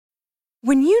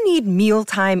When you need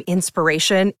mealtime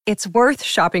inspiration, it's worth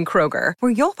shopping Kroger,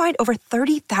 where you'll find over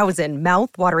 30,000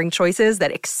 mouth-watering choices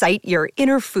that excite your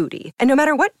inner foodie. And no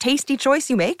matter what tasty choice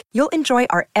you make, you'll enjoy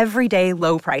our everyday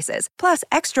low prices, plus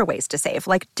extra ways to save,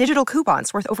 like digital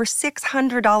coupons worth over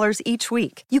 $600 each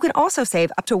week. You can also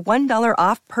save up to $1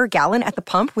 off per gallon at the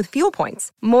pump with fuel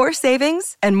points. More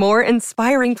savings and more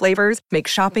inspiring flavors make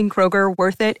shopping Kroger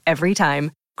worth it every time.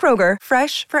 Kroger,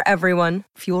 fresh for everyone.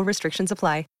 Fuel restrictions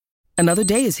apply. Another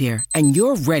day is here, and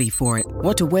you're ready for it.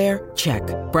 What to wear? Check.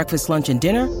 Breakfast, lunch, and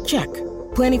dinner? Check.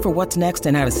 Planning for what's next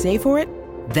and how to save for it?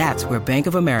 That's where Bank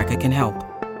of America can help.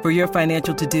 For your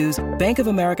financial to-dos, Bank of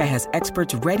America has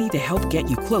experts ready to help get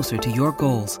you closer to your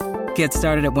goals. Get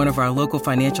started at one of our local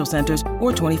financial centers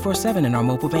or 24/7 in our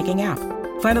mobile banking app.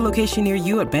 Find a location near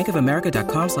you at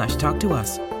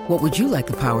bankofamerica.com/talktous. What would you like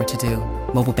the power to do?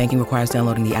 Mobile banking requires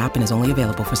downloading the app and is only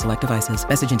available for select devices.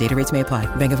 Message and data rates may apply.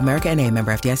 Bank of America N.A.,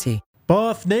 member FDIC.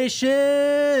 Buff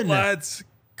Nation! Let's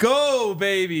go,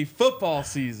 baby. Football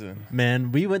season.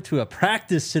 Man, we went to a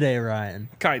practice today, Ryan.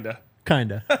 Kinda.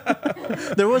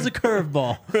 There was a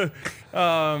curveball.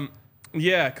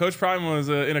 Yeah, Coach Prime was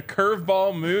in a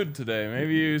curveball mood today.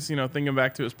 Maybe he was, thinking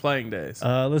back to his playing days.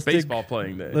 Baseball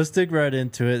playing days. Let's dig right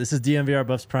into it. This is DNVR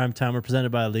Buffs Prime Time. We're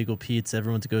presented by Illegal Pete's,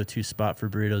 everyone's go-to spot for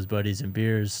burritos, buddies, and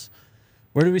beers.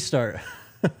 Where do we start?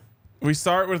 We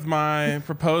start with my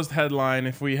proposed headline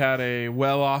if we had a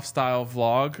well-off style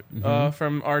vlog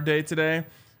from our day today,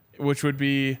 which would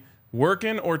be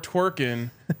working or twerking.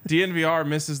 DNVR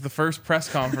misses the first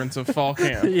press conference of fall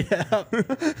camp. Yeah.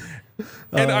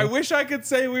 And I wish I could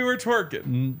say we were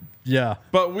twerking. Yeah.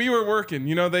 But we were working.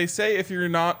 They say if you're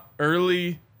not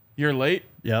early, you're late.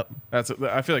 Yep. I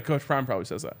feel like Coach Prime probably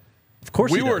says that. Of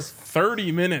course we were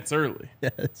 30 minutes early.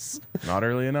 Yes. Not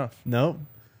early enough. Nope.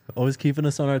 Always keeping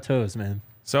us on our toes, man.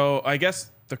 So I guess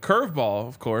the curveball,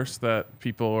 of course, that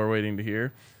people are waiting to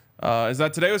hear is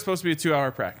that today was supposed to be a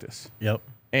 2-hour practice. Yep.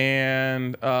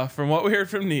 And from what we heard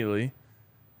from Neely,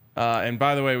 and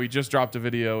by the way, we just dropped a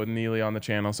video with Neely on the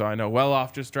channel, so I know Well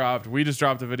Off just dropped. We just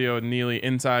dropped a video with Neely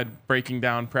inside breaking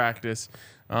down practice.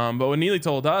 But what Neely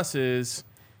told us is,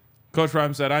 Coach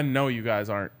Prime said, I know you guys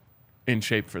aren't in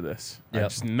shape for this. Yep. I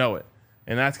just know it.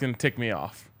 And that's going to tick me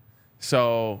off.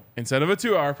 So instead of a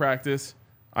 2-hour practice,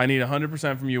 I need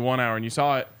 100% from you 1 hour. And you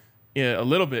saw it a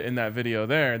little bit in that video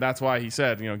there. That's why he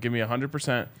said, give me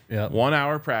 100%, 1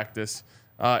 hour practice.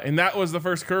 And that was the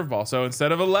first curveball. So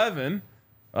instead of 11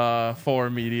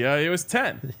 for media, it was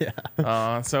 10.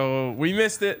 Yeah. So we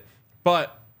missed it.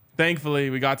 But thankfully,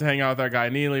 we got to hang out with our guy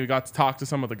Neely. We got to talk to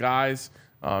some of the guys,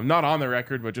 not on the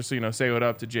record, but just say what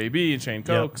up to JB and Shane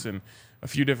Cokes and a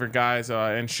few different guys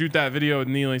and shoot that video with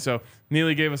Neely. So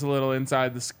Neely gave us a little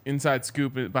inside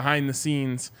scoop behind the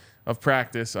scenes of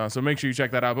practice. So make sure you check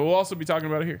that out. But we'll also be talking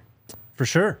about it here. For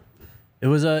sure. It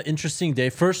was an interesting day.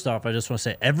 First off, I just want to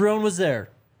say everyone was there.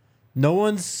 No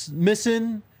one's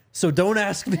missing. So don't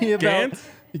ask me about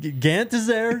Gant is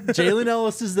there. Jalen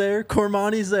Ellis is there.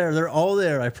 Cormani's there. They're all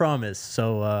there, I promise.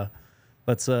 So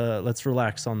let's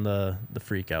relax on the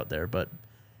freak out there. But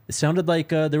it sounded like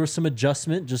there was some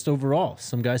adjustment just overall.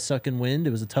 Some guys sucking wind. It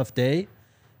was a tough day.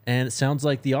 And it sounds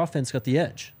like the offense got the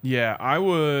edge. Yeah, I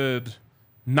would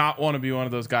not want to be one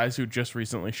of those guys who just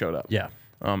recently showed up. Yeah.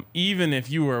 Even if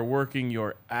you were working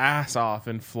your ass off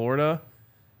in Florida,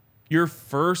 your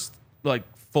first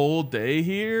full day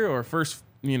here or first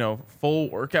full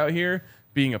workout here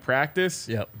being a practice,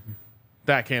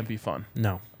 that can't be fun.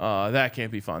 No, that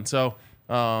can't be fun. So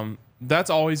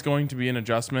that's always going to be an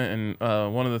adjustment.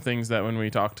 And one of the things that when we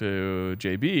talked to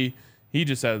JB, he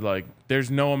just said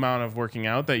there's no amount of working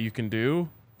out that you can do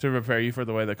to prepare you for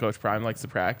the way that Coach Prime likes to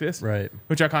practice, right?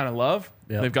 Which I kind of love.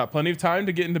 Yep. They've got plenty of time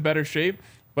to get into better shape,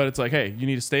 but it's hey, you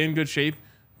need to stay in good shape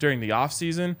during the off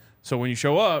season. So when you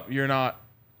show up, you're not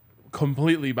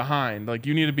completely behind.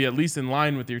 You need to be at least in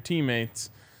line with your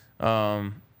teammates.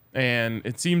 And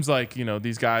it seems like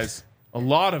these guys, a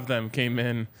lot of them came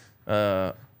in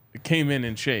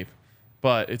shape,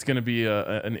 but it's going to be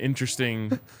an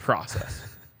interesting process.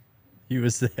 He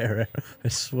was there, I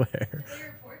swear.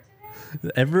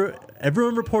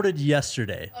 Everyone reported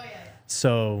yesterday. Oh, yeah.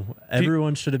 So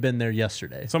everyone should have been there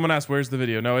yesterday. Someone asked, "Where's the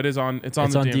video?" No, it's on the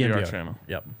DNVR channel.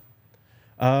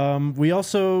 Yep. We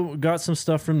also got some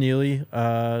stuff from Neely.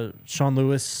 Sean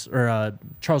Lewis or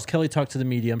Charles Kelly talked to the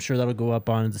media. I'm sure that'll go up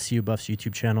on the CU Buffs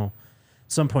YouTube channel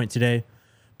at some point today.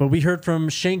 But we heard from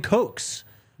Shane Cokes.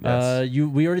 Yes.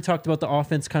 We already talked about the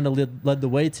offense kind of led the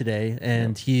way today,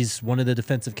 and he's one of the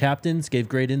defensive captains, gave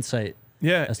great insight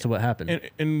as to what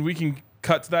happened. And we can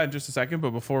cut to that in just a second,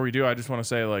 but before we do, I just want to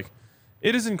say,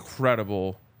 it is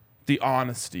incredible the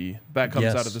honesty that comes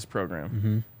out of this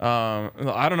program.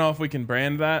 I don't know if we can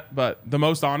brand that, but the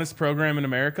most honest program in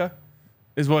America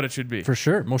is what it should be. For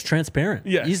sure. Most transparent.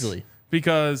 Yes. Easily.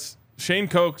 Because Shane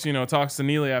Cokes, talks to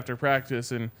Neely after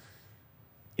practice, and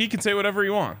he can say whatever he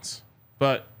wants,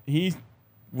 but he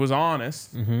was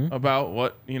honest about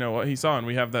what he saw, and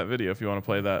we have that video if you want to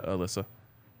play that, Alyssa.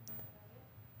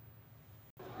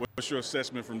 What's your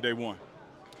assessment from day one?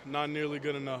 Not nearly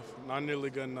good enough. Not nearly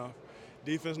good enough.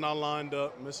 Defense not lined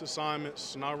up, missed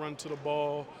assignments, not running to the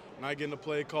ball, not getting the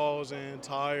play calls, and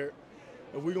tired.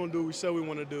 If we're going to do what we said we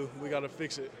want to do, we got to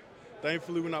fix it.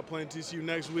 Thankfully, we're not playing TCU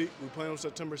next week. We're playing on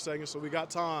September 2nd, so we got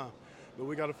time. But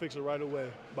we got to fix it right away.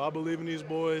 But I believe in these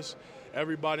boys.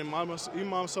 Everybody, even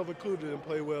myself included, and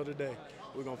play well today.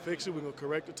 We're going to fix it. We're going to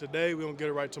correct it today. We're going to get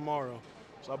it right tomorrow.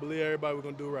 So I believe everybody we're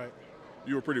going to do right.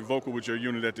 You were pretty vocal with your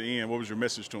unit at the end. What was your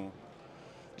message to them?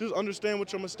 Just understand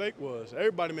what your mistake was.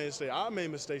 Everybody made a mistake. I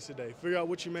made mistakes today. Figure out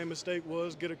what your main mistake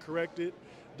was, get it corrected.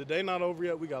 The day not over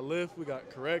yet. We got lift, we got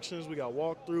corrections, we got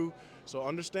walkthrough. So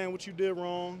understand what you did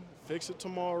wrong, fix it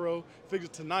tomorrow, fix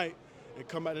it tonight, and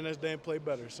come back the next day and play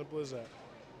better. Simple as that.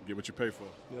 Get what you pay for.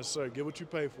 Yes, sir. Get what you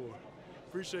pay for.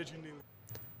 Appreciate you, Neely.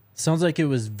 Sounds like it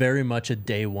was very much a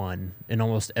day one in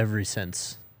almost every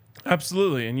sense.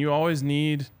 Absolutely, and you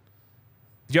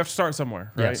have to start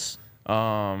somewhere, right? Yes.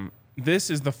 This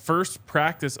is the first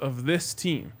practice of this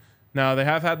team. Now, they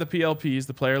have had the PLPs,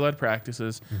 the player-led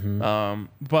practices,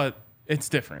 but it's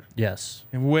different. Yes.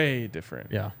 Way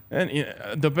different. Yeah. And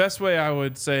the best way I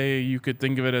would say you could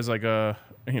think of it as like a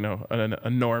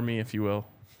normie, if you will.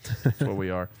 That's what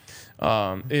we are.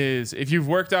 Is if you've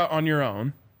worked out on your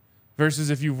own versus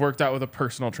if you've worked out with a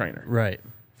personal trainer. Right.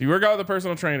 If you work out with a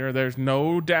personal trainer, there's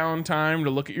no downtime to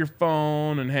look at your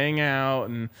phone and hang out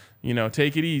and,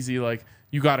 take it easy. Like,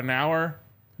 you got an hour,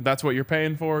 that's what you're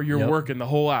paying for. You're working the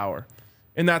whole hour.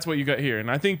 And that's what you got here. And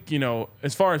I think,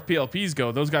 as far as PLPs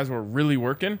go, those guys were really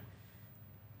working.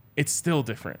 It's still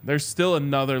different. There's still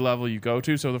another level you go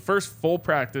to. So the first full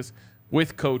practice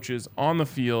with coaches on the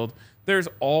field, there's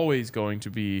always going to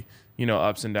be,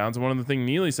 ups and downs. And one of the things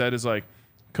Neely said is, like,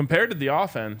 compared to the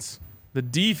offense, the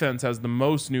defense has the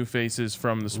most new faces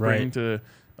from the spring to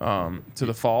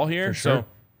the fall here. For sure. So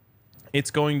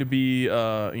it's going to be,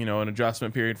 an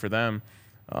adjustment period for them.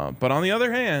 But on the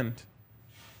other hand,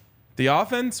 the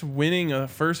offense winning a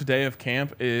first day of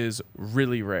camp is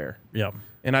really rare. Yeah.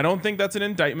 And I don't think that's an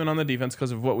indictment on the defense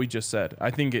because of what we just said. I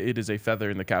think it is a feather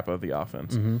in the cap of the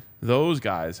offense. Those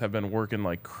guys have been working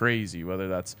like crazy, whether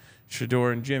that's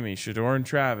Shedeur and Jimmy, Shedeur and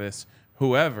Travis,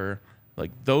 whoever.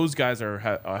 Like, those guys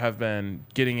have been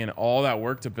getting in all that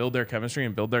work to build their chemistry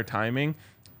and build their timing.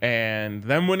 And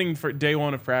them winning for day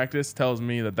one of practice tells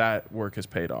me that work has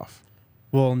paid off.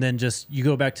 Well, and then just you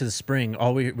go back to the spring.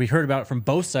 All we heard about it from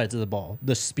both sides of the ball.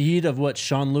 The speed of what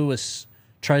Sean Lewis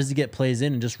tries to get plays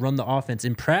in and just run the offense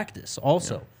in practice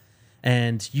also. Yeah.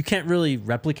 And you can't really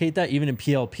replicate that even in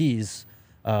PLPs.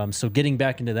 So getting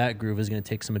back into that groove is going to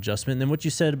take some adjustment. And then what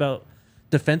you said about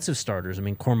defensive starters. I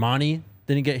mean, Cormani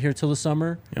didn't get here till the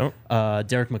summer. Yep.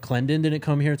 Derek McClendon didn't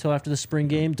come here till after the spring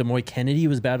game. Demoy Kennedy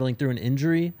was battling through an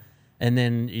injury. And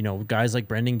then, guys like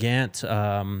Brendan Gant,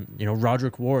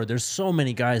 Roderick Ward. There's so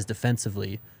many guys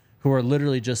defensively who are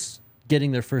literally just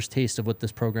getting their first taste of what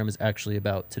this program is actually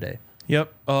about today.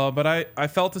 Yep. But I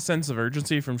felt a sense of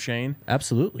urgency from Shane.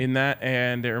 Absolutely. In that,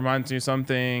 and it reminds me of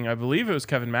something, I believe it was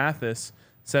Kevin Mathis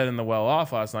said in the Well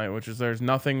Off last night, which is there's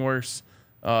nothing worse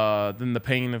than the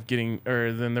pain of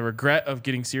than the regret of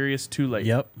getting serious too late.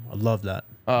 Yep. I love that.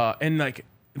 And like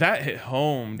that hit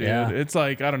home, dude. Yeah. It's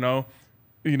like, I don't know.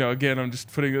 Again, I'm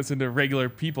just putting this into regular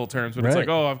people terms, but Right. It's like,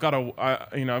 oh, I've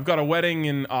got a wedding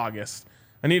in August.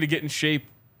 I need to get in shape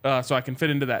so I can fit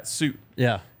into that suit.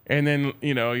 Yeah. And then,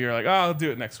 you're like, oh, I'll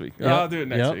do it next week. Yep. I'll do it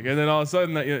next Yep. week. And then all of a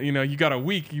sudden, you got a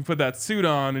week, you put that suit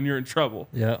on and you're in trouble.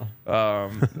 Yeah.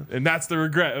 And that's the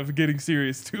regret of getting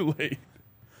serious too late.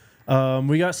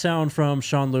 We got sound from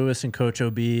Sean Lewis and Coach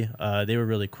OB. They were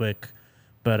really quick.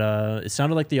 But it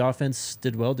sounded like the offense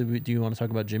did well. Do you want to talk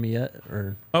about Jimmy yet?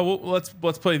 Or Oh, well,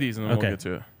 let's play these and then Okay. we'll get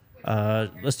to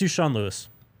it. Let's do Sean Lewis.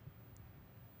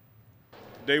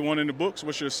 Day one in the books,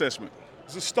 what's your assessment?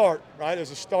 It's a start, right?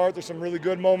 There's a start. There's some really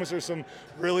good moments. There's some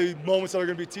really moments that are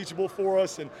going to be teachable for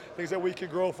us and things that we can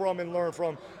grow from and learn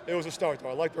from. It was a start, though.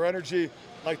 I like their energy,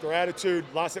 like their attitude.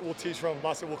 Lots that we'll teach from,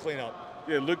 lots that we'll clean up.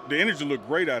 Yeah, look, the energy looked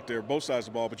great out there, both sides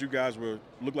of the ball, but you guys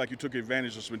looked like you took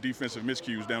advantage of some defensive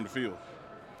miscues down the field.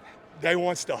 Day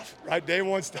one stuff, right? Day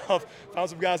one stuff. Found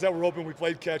some guys that were open. We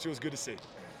played catch. It was good to see.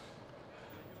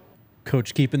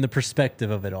 Coach keeping the perspective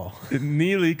of it all.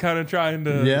 Neely kind of trying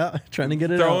to Trying to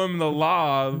get it throw out. him the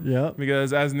lob. Yeah.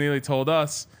 Because as Neely told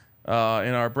us, in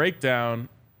our breakdown,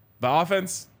 the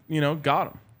offense, got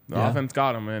him. The offense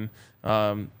got him,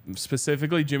 and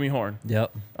specifically Jimmy Horn.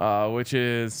 Yep. Which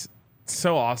is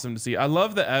so awesome to see. I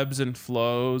love the ebbs and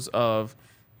flows of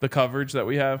the coverage that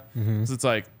we have. So it's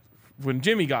like when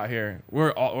Jimmy got here,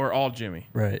 we're all Jimmy.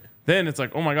 Right. Then it's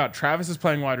like, oh my God, Travis is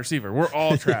playing wide receiver. We're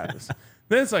all Travis.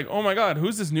 Then it's like, oh my God,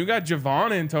 who's this new guy?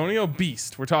 Javon Antonio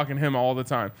Beast. We're talking him all the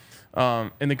time.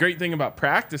 And the great thing about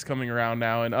practice coming around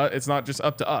now, and it's not just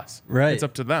up to us. Right. It's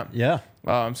up to them. Yeah.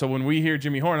 So when we hear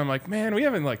Jimmy Horn, I'm like, man, we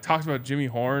haven't talked about Jimmy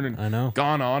Horn and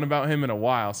gone on about him in a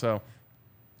while. So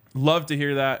love to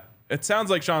hear that. It sounds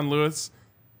like Sean Lewis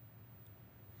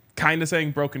kind of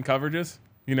saying broken coverages.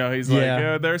 He's like,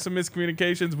 yeah, there are some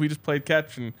miscommunications. We just played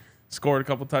catch and scored a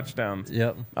couple touchdowns.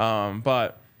 Yep.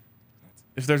 But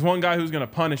if there's one guy who's going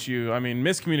to punish you,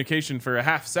 miscommunication for a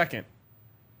half second,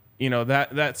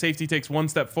 that safety takes one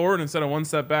step forward instead of one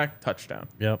step back, touchdown.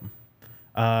 Yep.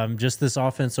 Just this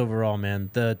offense overall, man,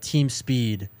 the team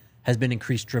speed has been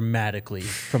increased dramatically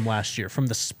from last year, from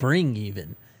the spring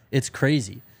even. It's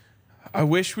crazy. I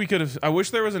wish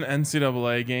there was an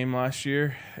NCAA game last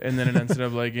year and then an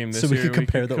NCAA game this so we year. Could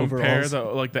compare the overalls.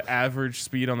 The average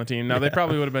speed on the team. Now, they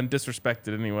probably would have been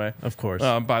disrespected anyway. Of course.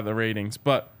 By the ratings.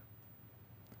 But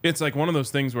it's like one of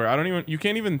those things where I don't even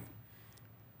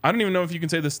know if you can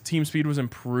say this team speed was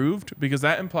improved, because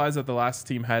that implies that the last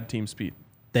team had team speed.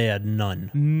 They had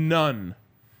none. None.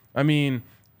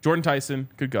 Jordan Tyson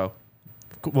could go.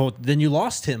 Well, then you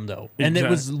lost him, though. Exactly. And it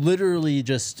was literally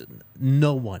just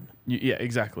no one. Yeah,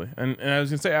 exactly. And I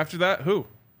was going to say, after that, who?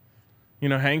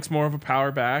 Hank's more of a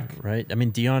power back. Right.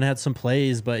 Dion had some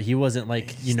plays, but he wasn't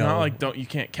not like, you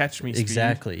can't catch me speed.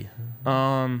 Exactly.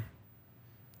 On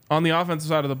the offensive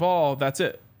side of the ball, that's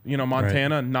it.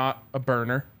 Montana, not a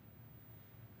burner.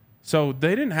 So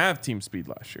they didn't have team speed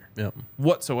last year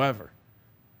whatsoever.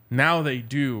 Now they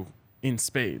do in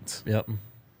spades. Yep.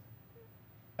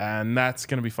 And that's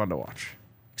going to be fun to watch.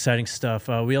 Exciting stuff.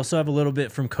 We also have a little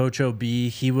bit from Coach OB.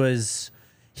 He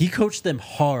coached them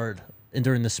hard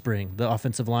during the spring, the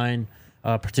offensive line,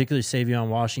 particularly Savion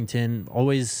Washington.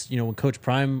 Always, when Coach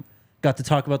Prime got to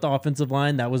talk about the offensive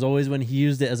line, that was always when he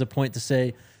used it as a point to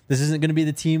say, this isn't going to be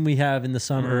the team we have in the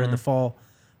summer or in the fall.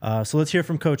 So let's hear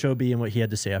from Coach OB and what he had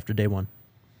to say after day one.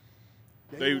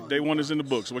 Day one is in the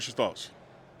books. What's your thoughts?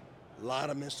 A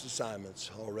lot of missed assignments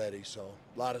already, so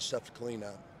a lot of stuff to clean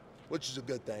up, which is a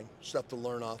good thing. Stuff to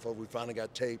learn off of. We finally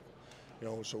got tape,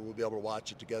 so we'll be able to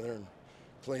watch it together and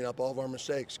clean up all of our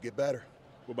mistakes, get better.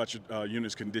 What about your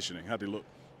units conditioning? How'd they look?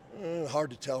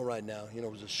 Hard to tell right now. It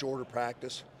was a shorter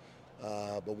practice.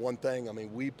 But one thing,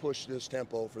 we push this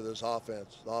tempo for this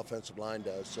offense. The offensive line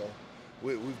does, so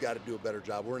we've got to do a better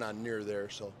job. We're not near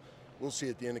there, so we'll see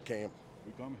at the end of camp.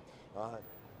 We coming. All right.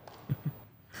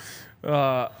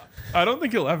 I don't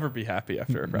think he'll ever be happy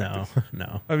after a practice.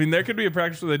 No. There could be a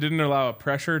practice where they didn't allow a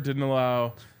pressure, didn't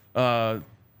allow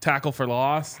tackle for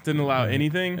loss, didn't allow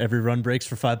anything. Every run breaks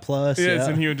for 5+. Yes,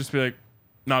 and he would just be like,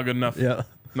 not good enough. Yeah.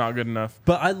 Not good enough.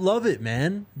 But I love it,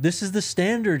 man. This is the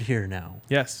standard here now.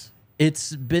 Yes.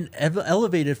 It's been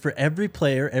elevated for every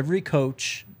player, every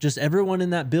coach, just everyone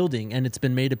in that building, and it's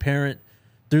been made apparent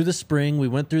through the spring. We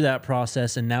went through that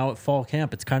process, and now at fall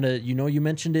camp, it's kind of, you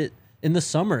mentioned it in the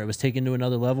summer. It was taken to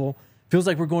another level. Feels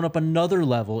like we're going up another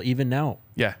level even now.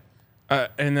 Yeah.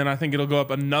 And then I think it'll go up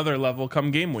another level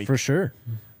come game week. For sure.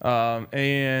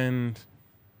 And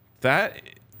that,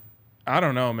 I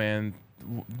don't know, man.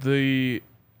 The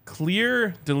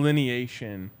clear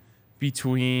delineation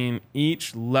between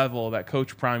each level that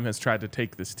Coach Prime has tried to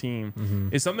take this team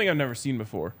is something I've never seen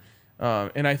before.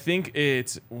 And I think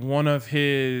it's one of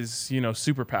his,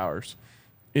 superpowers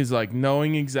is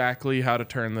knowing exactly how to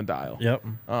turn the dial.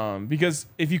 Yep. Because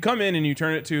if you come in and you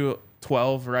turn it to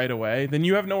 12 right away, then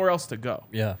you have nowhere else to go.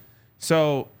 Yeah.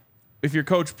 So if you're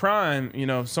Coach Prime,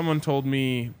 someone told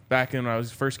me back when I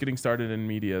was first getting started in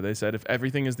media, they said, if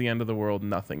everything is the end of the world,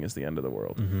 nothing is the end of the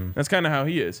world. That's kind of how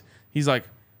he is. He's like,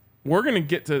 we're going to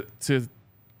get to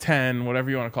 10, whatever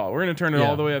you want to call it. We're going to turn it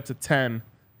all the way up to 10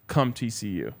 come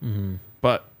TCU.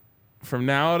 But from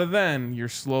now to then, you're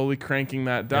slowly cranking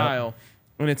that dial. Yep.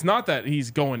 And it's not that he's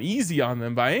going easy on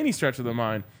them by any stretch of the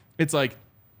mind. It's like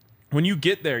when you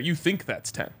get there, you think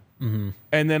that's 10.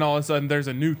 And then all of a sudden there's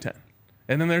a new 10.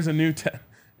 And then there's a new 10.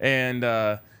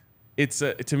 And it's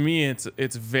to me,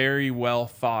 it's very well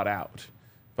thought out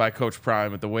by Coach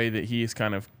Prime with the way that he's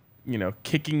kind of,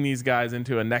 kicking these guys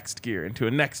into a next gear, into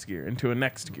a next gear, into a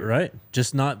next gear. Right.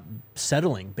 Just not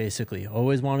settling, basically.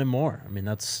 Always wanting more.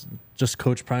 That's just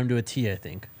Coach Prime to a T, I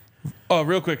think. Oh,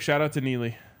 real quick, shout out to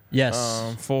Neely.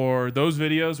 Yes. For those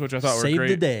videos, which I thought were great. Saved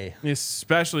the day.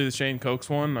 Especially the Shane Cokes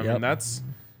one. I mean,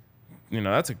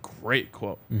 that's a great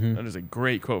quote. That is a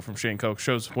great quote from Shane Koch.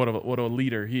 Shows what a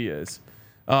leader he is.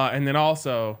 And then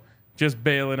also just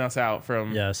bailing us out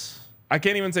from. Yes. I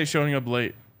can't even say showing up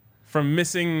late, from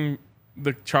missing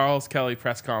the Charles Kelly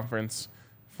press conference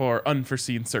for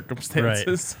unforeseen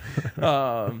circumstances.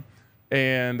 Right.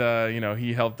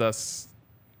 He helped us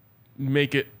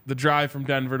make it the drive from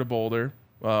Denver to Boulder.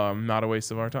 Not a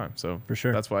waste of our time. So for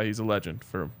sure, that's why he's a legend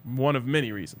for one of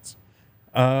many reasons.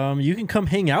 You can come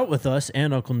hang out with us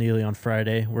and Uncle Neely on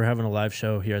Friday. We're having a live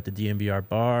show here at the DNVR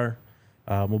bar.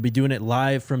 We'll be doing it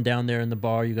live from down there in the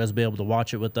bar. You guys will be able to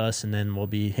watch it with us, and then we'll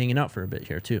be hanging out for a bit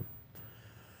here too.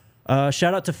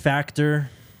 Shout out to Factor.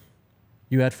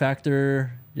 You had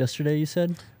Factor yesterday, you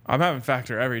said? I'm having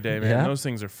Factor every day, man. Yeah? Those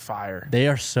things are fire. They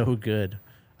are so good.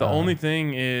 The only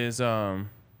thing is you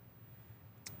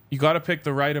got to pick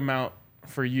the right amount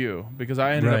for you, because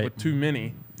I ended up with too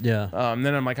many. Yeah.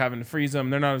 Then I'm like having to freeze them.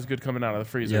 They're not as good coming out of the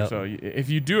freezer. Yep. So if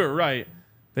you do it right,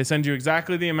 they send you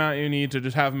exactly the amount you need to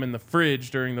just have them in the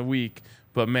fridge during the week.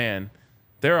 But man,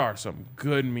 there are some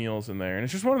good meals in there. And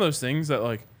it's just one of those things that,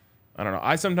 like, I don't know.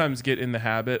 I sometimes get in the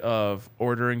habit of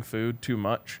ordering food too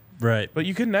much. Right. But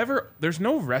you can never, there's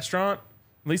no restaurant,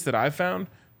 at least that I've found,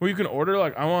 where you can order,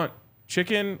 like, I want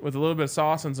chicken with a little bit of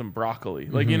sauce and some broccoli.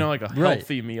 Like, like a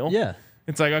healthy meal. Yeah.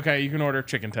 It's like, okay, you can order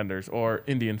chicken tenders or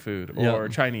Indian food or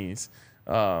Chinese.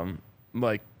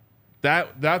 Like,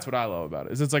 that's what I love about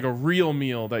it, is it's like a real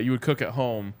meal that you would cook at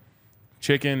home.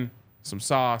 Chicken, some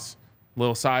sauce,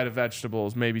 little side of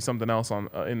vegetables, maybe something else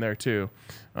in there too.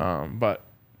 But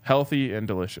healthy and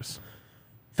delicious.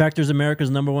 Factor's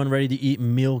America's #1 ready-to-eat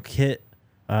meal kit.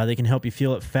 They can help you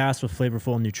feel it fast with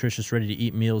flavorful and nutritious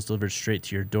ready-to-eat meals delivered straight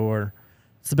to your door.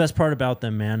 It's the best part about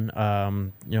them, man.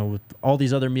 With all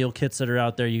these other meal kits that are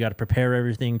out there, you got to prepare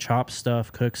everything, chop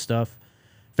stuff, cook stuff.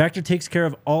 Factor takes care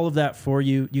of all of that for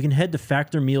you. You can head to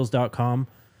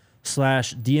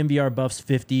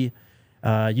factormeals.com/DNVRBuffs50.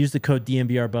 Use the code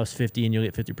DNVRBuffs50 and you'll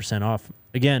get 50% off.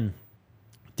 Again,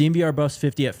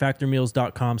 DNVRBuffs50 at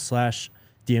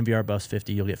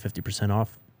factormeals.com/DNVRBuffs50. You'll get 50%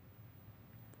 off.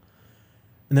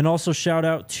 And then also shout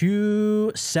out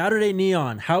to Saturday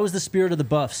Neon. How is the spirit of the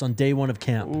Buffs on day one of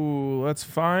camp? Ooh, let's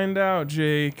find out,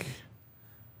 Jake.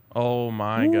 Oh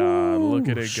my God, look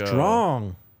at it go.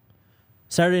 Strong.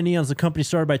 Saturday Neon is a company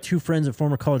started by two friends and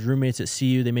former college roommates at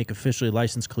CU. They make officially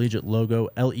licensed collegiate logo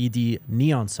LED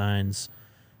neon signs.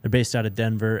 They're based out of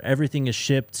Denver. Everything is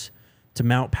shipped to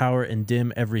mount, power, and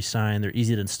dim every sign. They're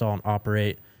easy to install and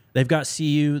operate. They've got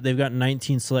CU. They've got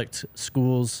 19 select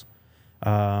schools. Go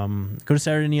to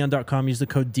SaturdayNeon.com. Use the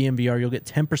code DNVR. You'll get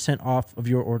 10% off of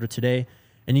your order today,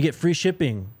 and you get free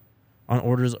shipping on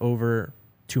orders over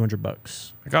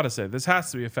 $200. I gotta say, this has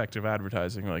to be effective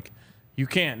advertising. Like, you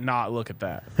can't not look at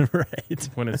that right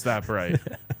when it's that bright.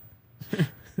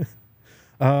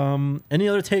 Any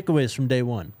other takeaways from day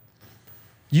one?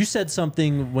 You said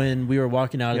something when we were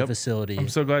walking out of the facility. I'm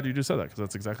so glad you just said that, because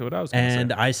that's exactly what I was going to say.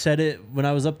 And I said it when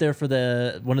I was up there for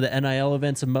one of the NIL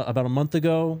events about a month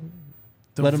ago.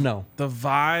 Let them know. The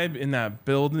vibe in that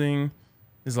building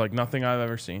is like nothing I've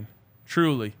ever seen.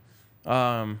 Truly.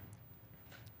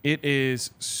 It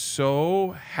is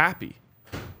so happy.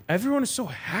 Everyone is so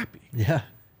happy. Yeah.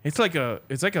 It's like a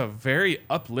very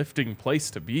uplifting place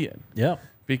to be in. Yeah.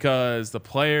 Because the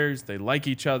players, they like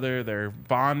each other, they're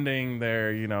bonding,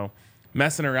 they're,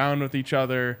 messing around with each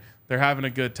other, they're having a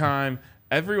good time.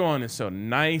 Everyone is so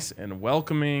nice and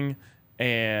welcoming,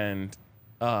 and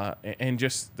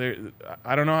just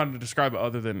I don't know how to describe it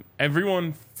other than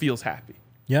everyone feels happy.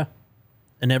 Yeah.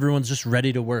 And everyone's just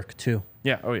ready to work too.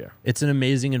 Yeah. Oh yeah. It's an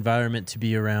amazing environment to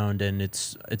be around, and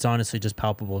it's honestly just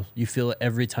palpable. You feel it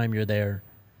every time you're there,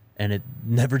 and it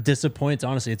never disappoints.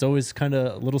 Honestly, it's always kind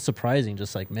of a little surprising,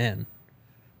 just like, man,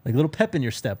 like a little pep in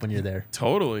your step when you're there.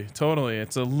 Totally.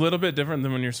 It's a little bit different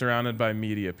than when you're surrounded by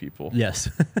media people. Yes.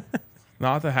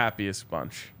 Not the happiest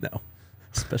bunch. No.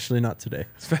 Especially not today.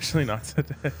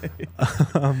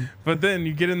 But then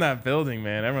you get in that building,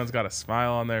 man. Everyone's got a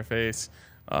smile on their face.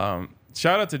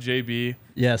 Shout out to JB.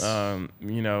 Yes.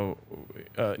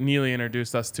 Neely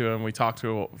introduced us to him. We talked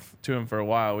to him for a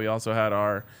while. We also had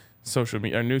our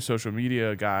new social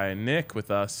media guy, Nick,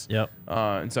 with us. Yep.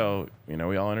 And so,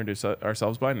 we all introduced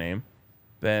ourselves by name.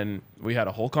 Then we had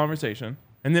a whole conversation.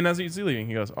 And then as he's leaving,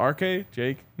 he goes, RK,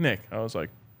 Jake, Nick. I was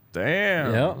like,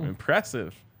 damn,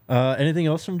 impressive. Anything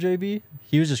else from JB?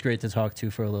 He was just great to talk to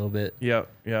for a little bit. Yep.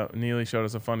 Neely showed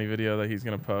us a funny video that he's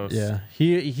going to post. Yeah.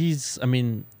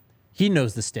 He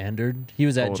knows the standard. He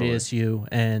was at JSU,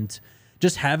 and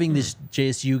just having these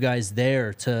JSU guys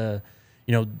there to,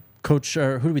 coach,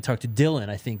 or who did we talk to? Dylan,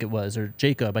 I think it was, or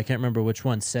Jacob. I can't remember which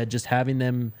one said just having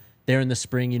them there in the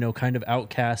spring, kind of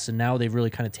outcasts, and now they've really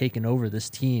kind of taken over this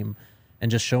team and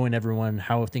just showing everyone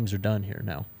how things are done here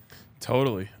now.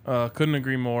 Totally. Couldn't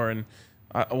agree more. And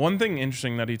one thing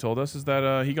interesting that he told us is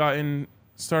that he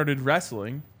started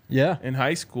wrestling in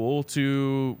high school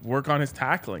to work on his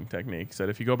tackling technique. He said,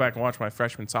 if you go back and watch my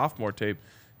freshman, sophomore tape,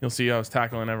 you'll see I was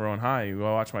tackling everyone high. You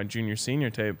go watch my junior, senior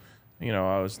tape,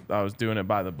 I was doing it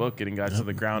by the book, getting guys to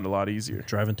the ground a lot easier.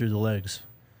 Driving through the legs.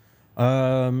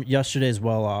 Yesterday's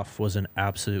well-off was an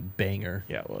absolute banger.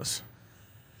 Yeah, it was.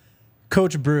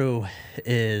 Coach Brew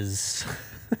is...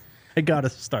 I got to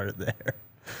start it there.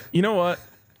 You know what?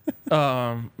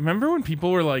 Remember when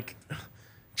people were,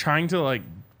 trying to,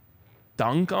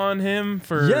 dunk on him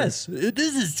for... Yes,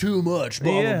 this is too much,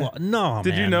 blah, blah, blah. No,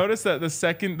 Did you notice that the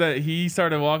second that he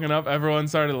started walking up, everyone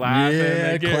started laughing?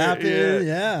 Yeah, clapping,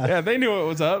 yeah. Yeah, they knew what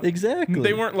was up. Exactly.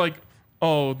 They weren't like,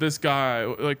 oh, this guy...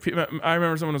 I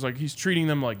remember someone was like, he's treating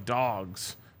them like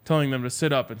dogs, telling them to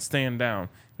sit up and stand down,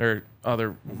 or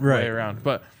other way around.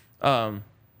 But...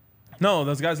 no,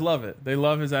 those guys love it. They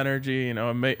love his energy.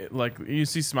 You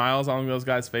see smiles on those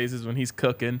guys' faces when he's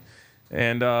cooking,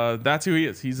 and that's who he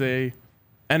is. He's a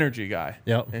energy guy.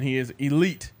 Yep. And he is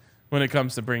elite when it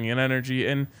comes to bringing in energy,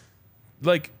 and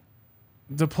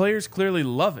the players clearly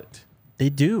love it. They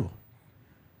do.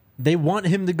 They want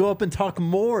him to go up and talk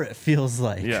more. It feels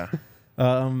like. Yeah.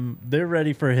 They're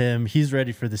ready for him. He's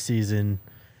ready for the season.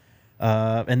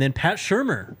 And then Pat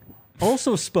Shurmur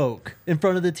also spoke in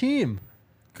front of the team.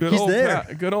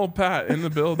 Good old Pat in the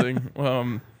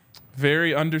building.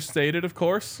 Very understated, of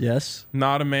course. Yes.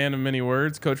 Not a man of many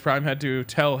words. Coach Prime had to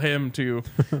tell him to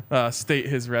state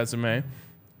his resume,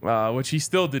 which he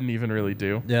still didn't even really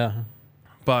do. Yeah.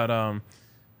 But,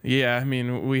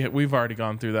 we've already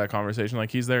gone through that conversation.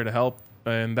 He's there to help,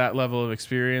 and that level of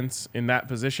experience in that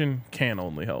position can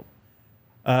only help.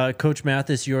 Coach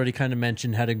Mathis, you already kind of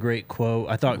mentioned, had a great quote.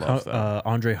 I thought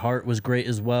Andre Hart was great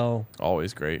as well.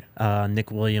 Always great.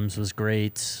 Nick Williams was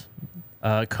great.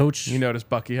 Coach, you notice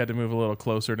Bucky had to move a little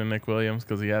closer to Nick Williams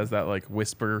because he has that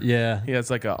whisper. Yeah, he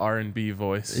has a R&B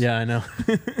voice. Yeah, I know.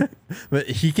 But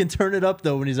he can turn it up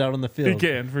though when he's out on the field. He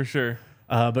can for sure.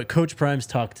 But Coach Prime's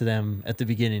talked to them at the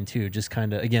beginning too, just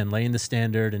kind of again laying the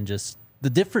standard and just the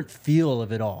different feel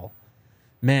of it all.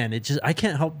 Man, I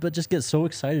can't help but just get so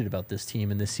excited about this team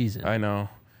and this season. I know.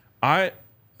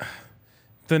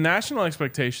 The national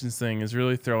expectations thing is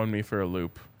really throwing me for a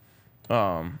loop.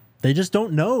 They just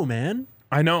don't know, man.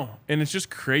 I know. And it's just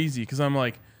crazy because I'm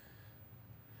like,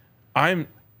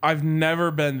 I've never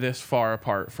been this far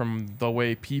apart from the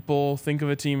way people think of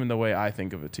a team and the way I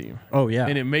think of a team. Oh, yeah.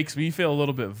 And it makes me feel a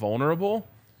little bit vulnerable.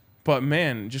 But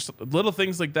man, just little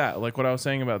things like that, like what I was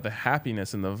saying about the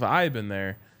happiness and the vibe in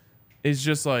there, is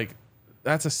just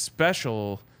that's a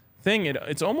special thing.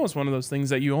 It's almost one of those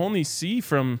things that you only see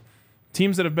from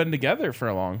teams that have been together for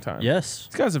a long time. Yes.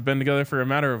 These guys have been together for a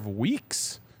matter of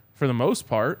weeks for the most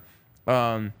part.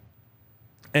 And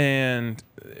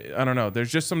I don't know,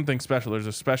 there's just something special. There's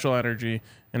a special energy,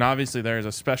 and obviously there's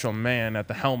a special man at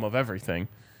the helm of everything,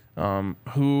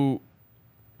 who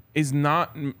is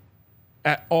not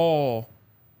at all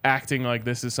acting like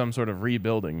this is some sort of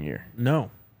rebuilding year.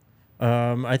 No.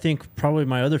 I think probably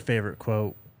my other favorite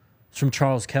quote is from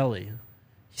Charles Kelly.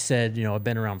 He said, I've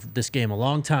been around this game a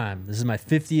long time. This is my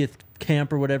 50th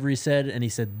camp or whatever he said. And he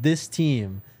said, this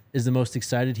team is the most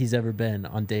excited he's ever been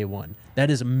on day one. That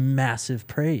is massive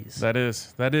praise. That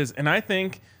is. And I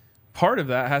think part of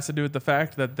that has to do with the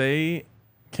fact that they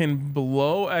can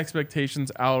blow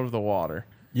expectations out of the water.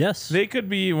 Yes. They could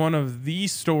be one of the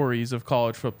stories of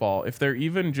college football if they're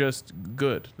even just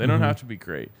good. They don't have to be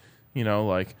great.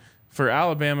 For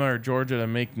Alabama or Georgia to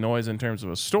make noise in terms of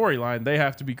a storyline, they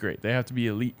have to be great. They have to be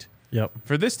elite. Yep.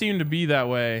 For this team to be that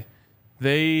way,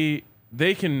 they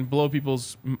can blow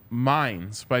people's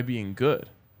minds by being good,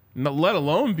 let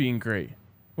alone being great,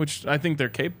 which I think they're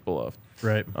capable of.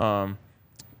 Right.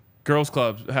 Girls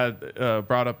Club had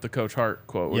brought up the Coach Hart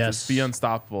quote, which is be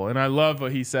unstoppable. And I love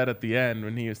what he said at the end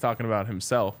when he was talking about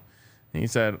himself. And he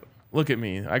said, look at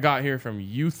me. I got here from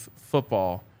youth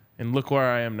football, and look where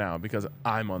I am now because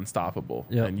I'm unstoppable,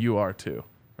 and you are too.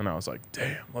 And I was like,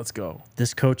 damn, let's go.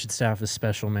 This coach and staff is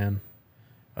special, man.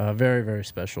 Very, very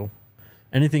special.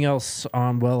 Anything else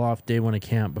on well-off day one of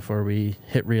camp before we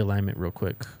hit realignment real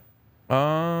quick?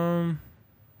 Trying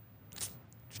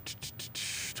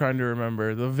to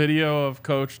remember. The video of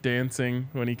Coach dancing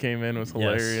when he came in was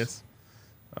hilarious.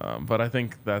 Yes. But I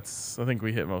think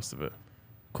we hit most of it.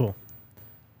 Cool.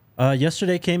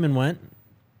 Yesterday came and went.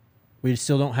 We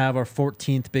still don't have our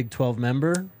 14th Big 12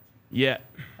 member yet.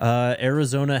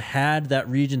 Arizona had that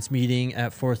Regents meeting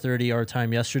at 4:30 our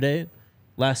time yesterday.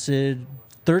 Lasted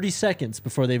 30 seconds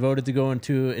before they voted to go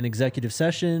into an executive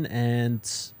session, and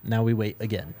now we wait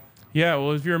again. Yeah,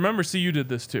 well, if you remember, CU did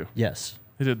this too. Yes.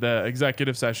 They did the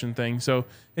executive session thing. So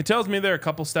it tells me they're a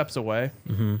couple steps away.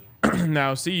 Mm-hmm.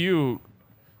 Now, CU,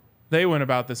 they went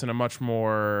about this in a much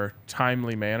more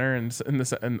timely manner,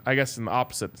 and I guess in the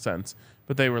opposite sense.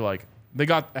 But they were like, they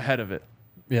got ahead of it.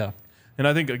 Yeah. And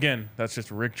I think, again, that's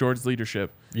just Rick George's leadership.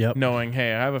 Yep. Knowing,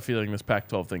 hey, I have a feeling this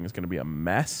Pac-12 thing is going to be a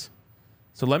mess.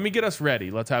 So let me get us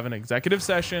ready. Let's have an executive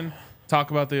session,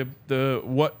 talk about the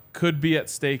what could be at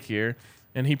stake here.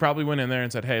 And he probably went in there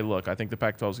and said, hey, look, I think the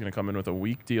Pac-12 is going to come in with a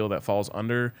weak deal that falls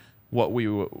under what we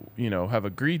have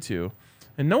agreed to.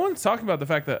 And no one's talking about the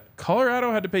fact that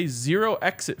Colorado had to pay 0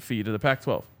 exit fee to the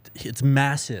Pac-12. It's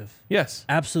massive. Yes.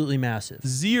 Absolutely massive.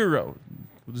 $0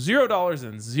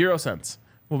 and 0 cents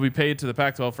will be paid to the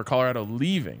Pac-12 for Colorado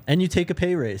leaving. And you take a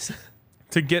pay raise.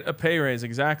 To get a pay raise,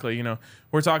 exactly.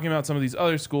 We're talking about some of these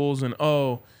other schools, and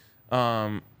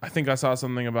I think I saw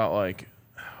something about like,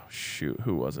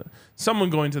 who was it? Someone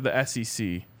going to the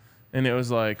SEC, and it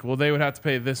was like, well, they would have to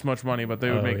pay this much money, but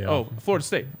they would make Florida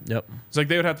State. Yep. It's like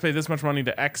they would have to pay this much money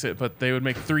to exit, but they would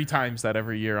make 3 times that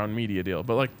every year on media deal.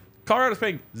 But like Colorado's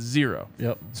paying 0.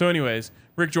 Yep. So, anyways,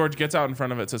 Rick George gets out in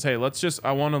front of it, says, hey,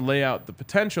 I want to lay out the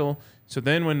potential, so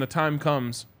then when the time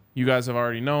comes, you guys have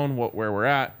already known where we're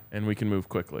at, and we can move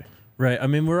quickly. Right. I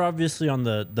mean, we're obviously on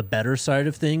the better side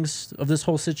of things of this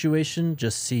whole situation.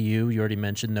 Just CU, you already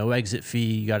mentioned, no exit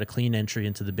fee. You got a clean entry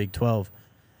into the Big 12.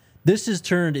 This has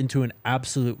turned into an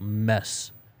absolute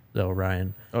mess, though,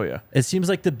 Ryan. Oh, yeah. It seems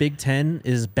like the Big 10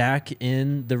 is back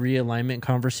in the realignment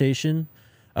conversation,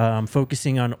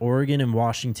 focusing on Oregon and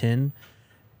Washington.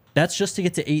 That's just to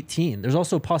get to 18. There's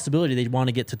also a possibility they'd want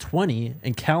to get to 20,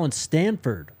 and Cal and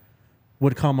Stanford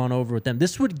would come on over with them.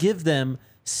 This would give them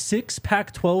 6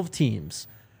 Pac-12 teams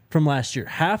from last year,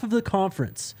 half of the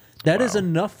conference. That is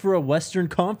enough for a Western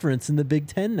Conference in the Big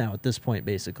 10 now at this point,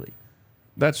 basically.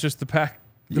 That's just the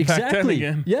Pac-10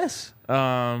 again. Yes.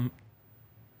 I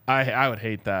would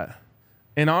hate that.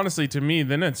 And honestly, to me,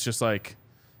 then it's just like,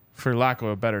 for lack of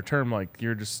a better term, like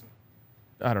you're just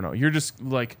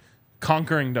like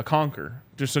conquering to conquer,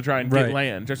 just to try and get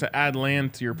land, just to add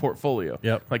land to your portfolio.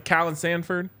 Yep. Like Cal and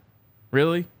Stanford,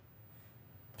 really?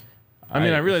 I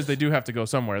mean, I realize they do have to go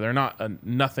somewhere. They're not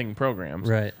nothing programs.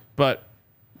 Right. But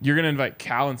you're going to invite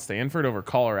Cal and Stanford over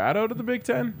Colorado to the Big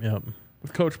Ten? Yep.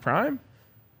 With Coach Prime?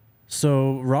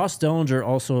 So Ross Dellinger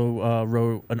also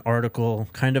wrote an article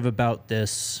kind of about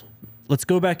this. Let's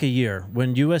go back a year.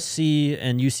 When USC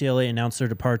and UCLA announced their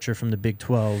departure from the Big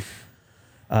 12,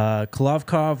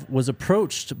 Kolovkov was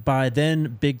approached by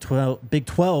then Big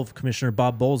 12 Commissioner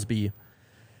Bob Bowlesby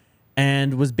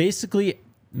and was basically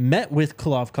met with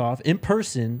Kolovkov in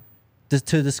person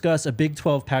to discuss a Big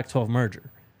 12 Pac-12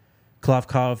 merger.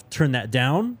 Kolovkov turned that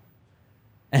down,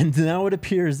 and now it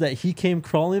appears that he came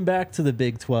crawling back to the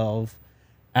Big 12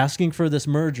 asking for this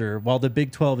merger while the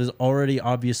Big 12 is already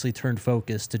obviously turned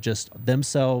focus to just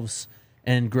themselves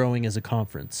and growing as a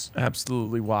conference.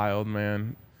 Absolutely wild,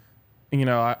 man.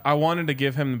 I wanted to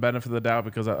give him the benefit of the doubt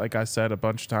because, like I said a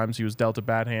bunch of times, he was dealt a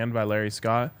bad hand by Larry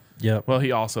Scott. Yep. Well,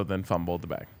 he also then fumbled the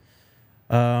bag.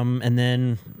 And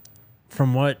then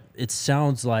from what it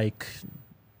sounds like,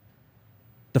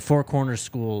 the Four Corners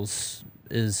schools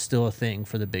is still a thing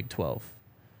for the Big 12.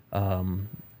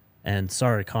 And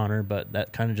sorry, Connor, but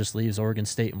that kind of just leaves Oregon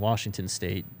State and Washington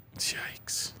State.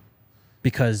 Yikes.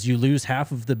 Because you lose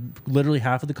literally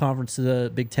half of the conference to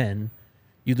the Big 10.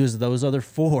 You lose those other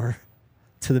 4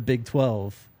 to the Big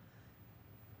 12.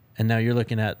 And now you're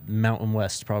looking at Mountain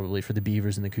West probably for the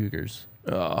Beavers and the Cougars.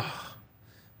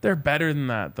 They're better than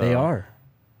that, though. They are.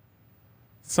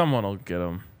 Someone will get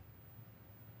them.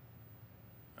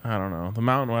 I don't know. The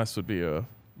Mountain West would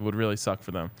really suck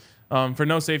for them. For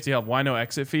no safety help, why no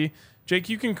exit fee? Jake,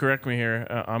 you can correct me here.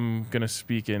 I'm going to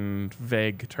speak in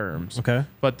vague terms. Okay.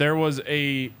 But there was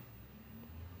a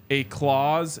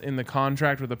clause in the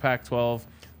contract with the Pac-12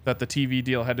 that the TV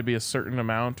deal had to be a certain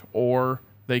amount or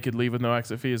they could leave with no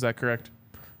exit fee. Is that correct?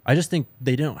 I just think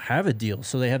they don't have a deal,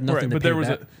 so they have nothing to pay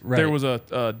back. There was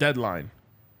a deadline,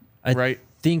 I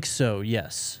think so,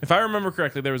 yes. If I remember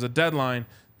correctly, there was a deadline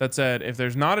that said if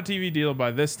there's not a TV deal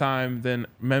by this time, then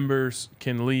members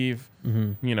can leave,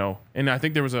 and I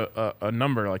think there was a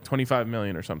number, like $25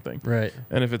 million or something. Right.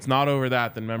 And if it's not over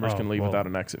that, then members can leave without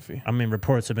an exit fee. I mean,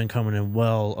 reports have been coming in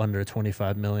well under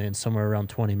 $25 million, somewhere around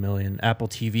 $20 million. Apple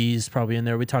TV's probably in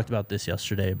there. We talked about this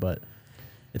yesterday, but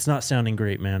it's not sounding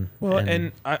great, man. Well,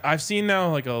 and I've seen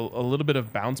now like a little bit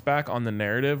of bounce back on the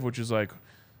narrative, which is like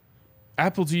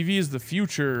Apple TV is the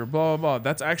future, blah, blah, blah.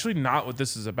 That's actually not what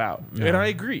this is about. No. And I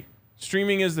agree.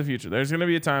 Streaming is the future. There's going to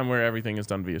be a time where everything is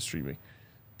done via streaming.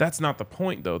 That's not the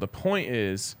point, though. The point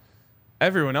is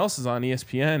everyone else is on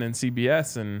ESPN and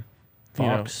CBS and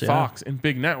Fox and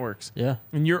big networks. Yeah.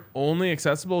 And you're only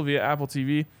accessible via Apple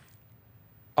TV.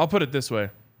 I'll put it this way.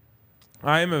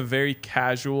 I am a very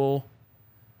casual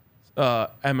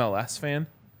MLS fan,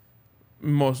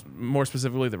 more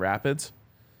specifically the Rapids.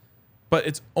 But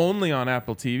it's only on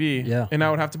Apple TV. Yeah. And I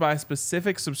would have to buy a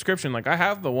specific subscription. Like I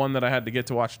have the one that I had to get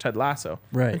to watch Ted Lasso.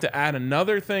 Right. And to add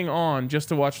another thing on just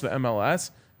to watch the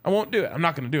MLS, I won't do it. I'm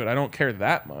not going to do it. I don't care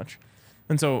that much.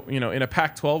 And so, in a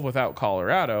Pac-12 without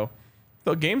Colorado,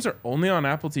 the games are only on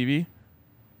Apple TV.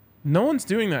 No one's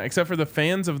doing that except for the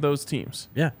fans of those teams.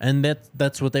 Yeah, and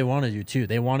that's what they want to do too.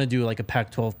 They want to do like a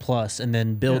Pac-12 plus and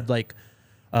then build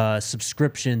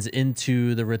subscriptions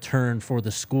into the return for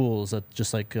the schools.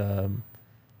 Just like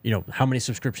how many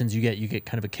subscriptions you get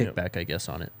kind of a kickback, I guess,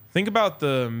 on it. Think about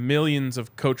the millions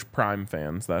of Coach Prime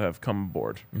fans that have come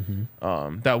aboard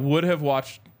that would have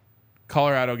watched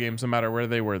Colorado games no matter where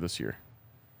they were this year.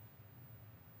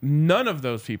 None of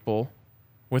those people,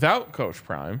 without Coach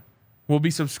Prime, will be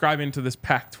subscribing to this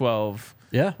Pac-12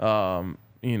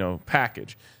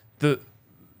 package.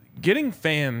 Getting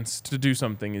fans to do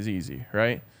something is easy,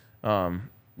 right?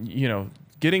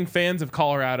 Getting fans of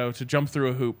Colorado to jump through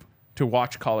a hoop to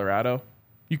watch Colorado,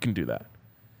 you can do that.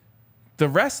 The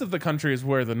rest of the country is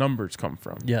where the numbers come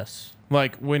from. Yes.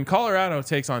 Like when Colorado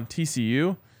takes on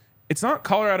TCU, it's not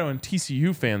Colorado and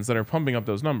TCU fans that are pumping up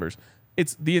those numbers.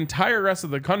 It's the entire rest of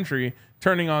the country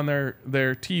turning on their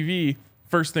TV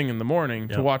first thing in the morning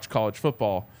to watch college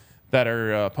football that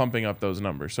are pumping up those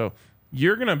numbers. So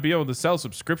you're going to be able to sell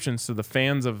subscriptions to the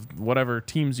fans of whatever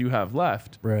teams you have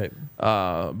left. Right.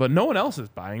 But no one else is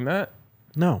buying that.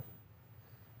 No.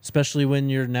 Especially when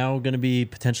you're now going to be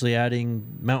potentially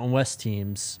adding Mountain West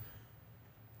teams.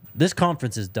 This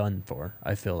conference is done for,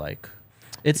 I feel like.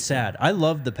 It's sad. I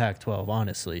love the Pac-12,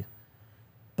 honestly.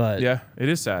 But yeah, it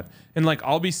is sad. And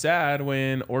I'll be sad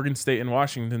when Oregon State and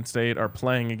Washington State are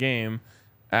playing a game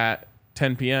at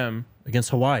 10 p.m. against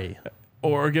Hawaii.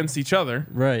 Or against each other.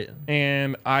 Right.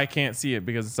 And I can't see it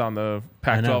because it's on the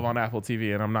Pac-12 on Apple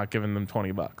TV and I'm not giving them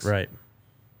 $20. Right.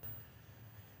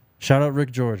 Shout out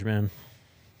Rick George, man.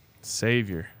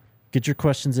 Savior. Get your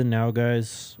questions in now,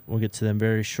 guys. We'll get to them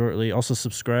very shortly. Also,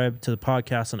 subscribe to the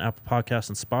podcast on Apple Podcasts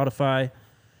and Spotify.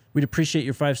 We'd appreciate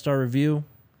your 5-star review.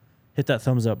 Hit that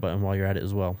thumbs up button while you're at it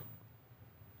as well.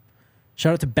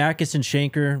 Shout out to Backus and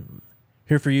Shanker.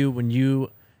 Here for you when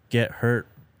you get hurt.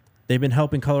 They've been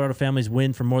helping Colorado families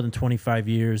win for more than 25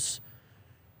 years.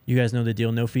 You guys know the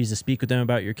deal. No fees to speak with them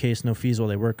about your case. No fees while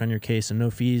they work on your case. And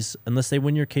no fees unless they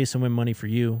win your case and win money for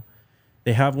you.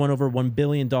 They have won over $1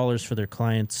 billion for their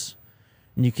clients.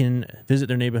 And you can visit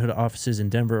their neighborhood offices in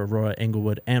Denver, Aurora,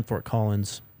 Englewood, and Fort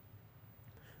Collins.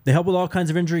 They help with all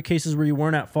kinds of injury cases where you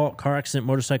weren't at fault: car accident,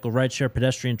 motorcycle, rideshare,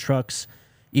 pedestrian, trucks.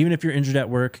 Even if you're injured at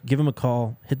work, give them a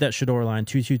call. Hit that Shador line,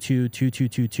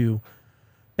 222-2222.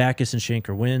 Backus and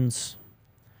Shanker wins.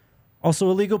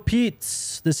 Also, Illegal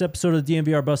Pete's. This episode of the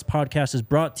DNVR Bus podcast is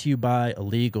brought to you by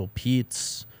Illegal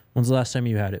Pete's. When's the last time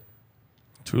you had it?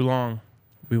 Too long.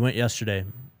 We went yesterday.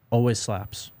 Always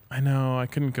slaps. I know. I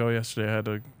couldn't go yesterday. I had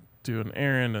to do an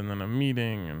errand and then a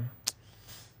meeting. And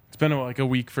it's been a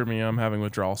week for me. I'm having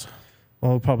withdrawals.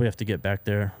 Well, we'll probably have to get back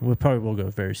there. We probably will go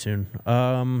very soon.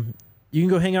 You can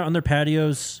go hang out on their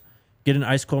patios, get an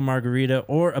ice cold margarita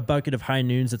or a bucket of high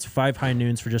noons. That's 5 high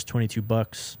noons for just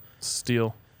 $22.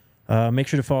 Steal. Make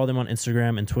sure to follow them on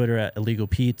Instagram and Twitter at Illegal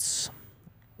Pete's.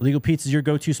 Illegal Pete's is your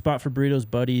go-to spot for burritos,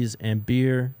 buddies, and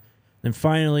beer. Then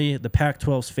finally, the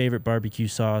Pac-12's favorite barbecue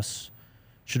sauce,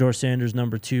 Shador Sanders No.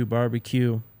 2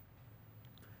 Barbecue.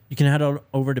 You can head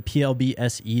over to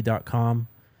plbse.com.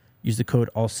 Use the code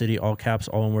ALLCITY, all caps,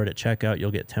 all one word at checkout.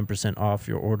 You'll get 10% off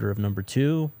your order of No.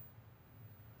 2.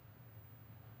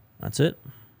 That's it.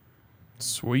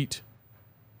 Sweet.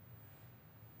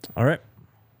 All right.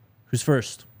 Who's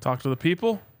first? Talk to the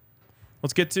people.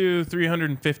 Let's get to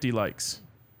 350 likes.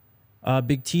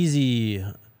 Big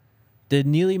Teasy. Did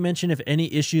Neely mention if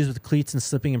any issues with cleats and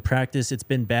slipping in practice? It's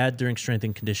been bad during strength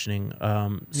and conditioning.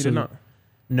 He did not.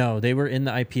 No, they were in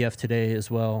the IPF today as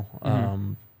well.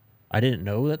 I didn't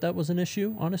know that was an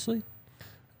issue, honestly.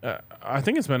 I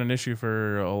think it's been an issue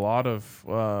for a lot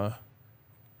of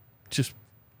just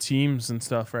teams and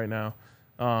stuff right now.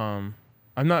 I'm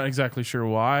not exactly sure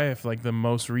why. If the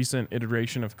most recent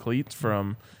iteration of cleats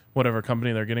from whatever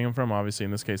company they're getting them from, obviously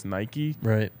in this case Nike,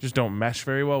 right, just don't mesh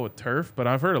very well with turf. But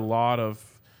I've heard a lot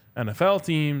of NFL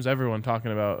teams, everyone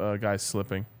talking about guys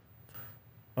slipping.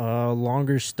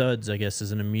 Longer studs, I guess,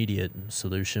 is an immediate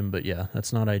solution, but yeah,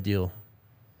 that's not ideal.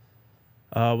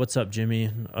 What's up, Jimmy?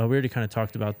 We already kind of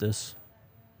talked about this.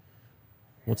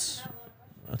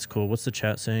 That's cool. What's the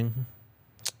chat saying?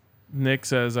 Nick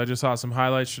says, I just saw some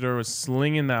highlights. Shedeur was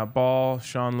slinging that ball.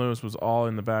 Sean Lewis was all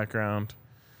in the background.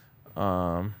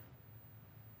 There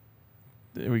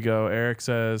we go. Eric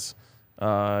says,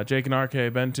 Jake and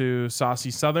RK been to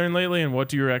Saucy Southern lately, and what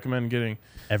do you recommend getting?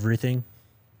 Everything.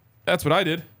 That's what I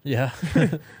did. Yeah.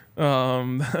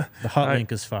 The hot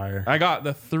link is fire. I got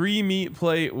the 3 meat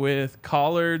plate with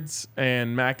collards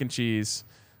and mac and cheese,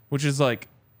 which is like,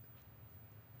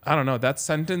 I don't know. That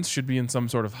sentence should be in some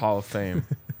sort of Hall of Fame.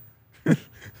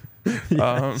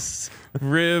 Yes.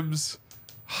 Ribs,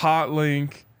 hot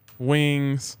link,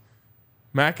 wings,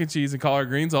 mac and cheese, and collard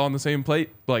greens all on the same plate.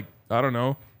 Like, I don't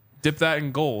know. Dip that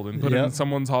in gold and put it in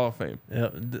someone's Hall of Fame. Yeah.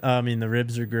 I mean, the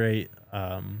ribs are great.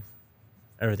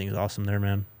 Everything is awesome there,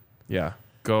 man. Yeah.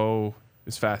 Go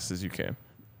as fast as you can.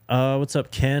 What's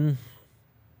up, Ken?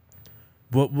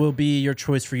 What will be your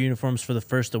choice for uniforms for the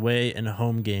first away and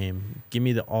home game? Give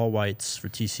me the all whites for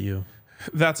TCU.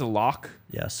 That's a lock.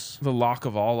 Yes. The lock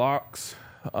of all locks.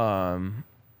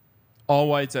 All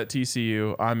whites at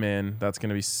TCU. I'm in. That's going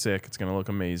to be sick. It's going to look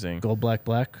amazing. Gold, black,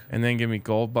 black. And then give me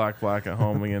gold, black, black at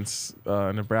home against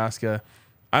Nebraska.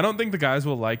 I don't think the guys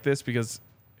will like this because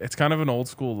it's kind of an old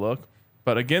school look.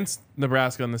 But against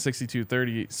Nebraska in the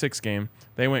 62-36 game,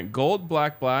 they went gold,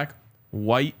 black, black,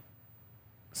 white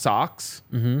socks,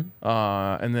 and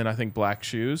then I think black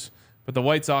shoes. But the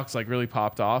white socks like really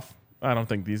popped off. I don't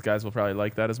think these guys will probably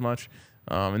like that as much.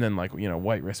 And then like,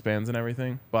 white wristbands and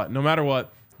everything. But no matter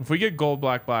what, if we get gold,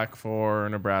 black, black for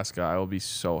Nebraska, I will be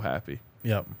so happy.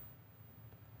 Yep.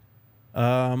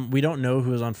 We don't know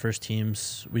who is on first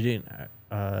teams. We didn't.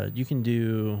 You can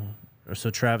do. So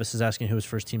Travis is asking who was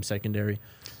first team secondary.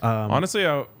 Honestly,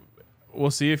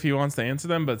 we'll see if he wants to answer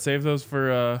them, but save those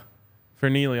for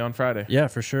Neely on Friday. Yeah,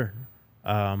 for sure.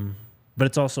 But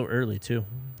it's also early too.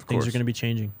 Things are going to be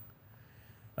changing.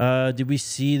 Did we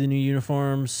see the new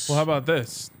uniforms? Well, how about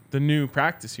this? The new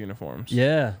practice uniforms.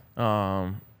 Yeah.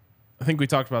 I think we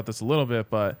talked about this a little bit,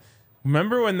 but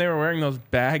remember when they were wearing those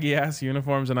baggy ass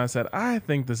uniforms and I said, I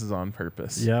think this is on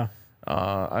purpose. Yeah.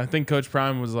 I think Coach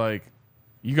Prime was like,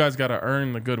 you guys got to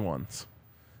earn the good ones.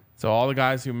 So all the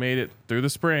guys who made it through the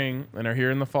spring and are here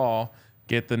in the fall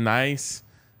get the nice,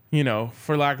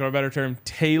 for lack of a better term,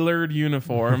 tailored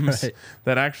uniforms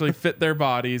that actually fit their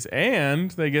bodies, and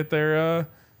they get their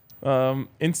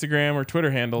Instagram or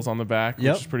Twitter handles on the back, which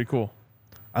is pretty cool.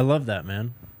 I love that,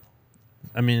 man.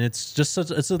 I mean, it's just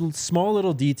it's a small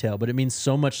little detail, but it means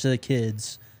so much to the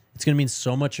kids. It's going to mean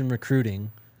so much in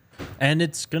recruiting. And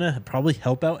it's going to probably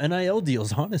help out NIL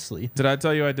deals, honestly. Did I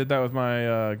tell you I did that with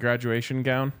my graduation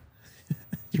gown?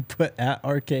 You put at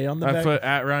RK on the back? I put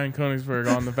at Ryan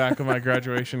Koenigsberg on the back of my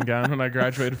graduation gown when I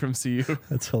graduated from CU.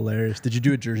 That's hilarious. Did you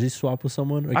do a jersey swap with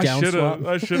someone? Gown swap?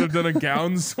 I should have done a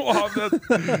gown swap.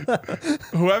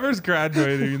 Whoever's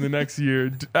graduating in the next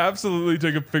year, absolutely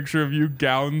take a picture of you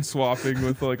gown swapping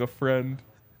with like a friend.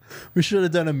 We should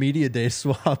have done a media day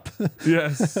swap.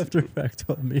 Yes. After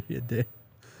Pac-12 media day.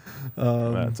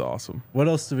 That's awesome. What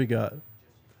else do we got?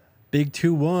 Big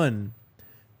 2-1.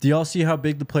 Do y'all see how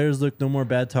big the players look? No more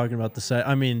bad talking about the size.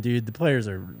 I mean, dude, the players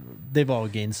they've all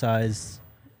gained size.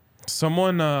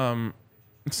 Someone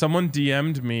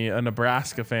DM'd me, a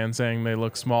Nebraska fan, saying they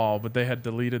look small, but they had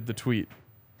deleted the tweet.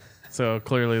 So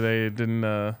clearly they didn't.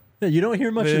 Yeah, you don't hear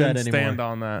much of that anymore. Stand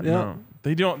on that. Yeah. No,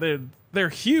 they don't. They're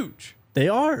huge. They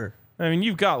are. I mean,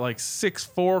 you've got like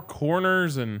 6'4"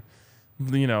 corners and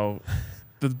the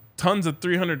tons of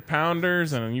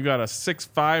 300-pounders, and you got a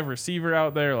 6'5" receiver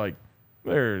out there. Like,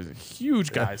 there's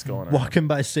huge guys going around. Walking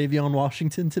by Savion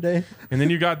Washington today. And then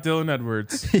you got Dylan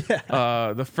Edwards,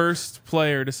 the first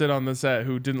player to sit on the set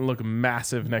who didn't look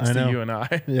massive next to you and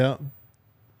I. Yeah.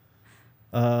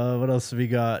 What else have we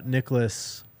got?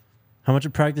 Nicholas. How much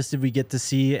of practice did we get to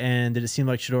see, and did it seem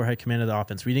like Shedeur had command of the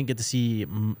offense? We didn't get to see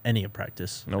any of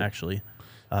practice, actually.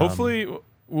 Hopefully,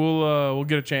 we'll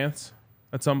get a chance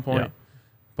at some point. Yeah.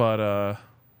 But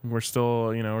we're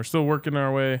still working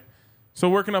our way, still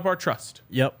working up our trust.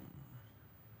 Yep.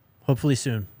 Hopefully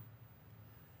soon.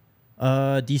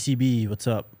 DCB, what's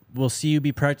up? We'll see you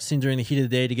be practicing during the heat of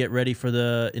the day to get ready for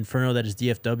the inferno that is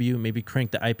DFW. Maybe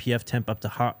crank the IPF temp up to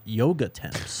hot yoga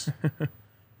temps.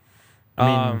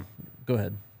 I mean, go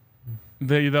ahead.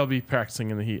 They'll be practicing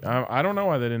in the heat. I don't know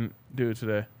why they didn't do it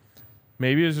today.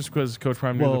 Maybe it's just because Coach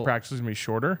Prime knew the practice was going to be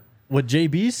shorter. What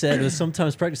JB said was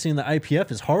sometimes practicing the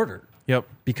IPF is harder. Yep.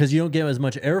 Because you don't get as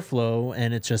much airflow,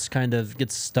 and it just kind of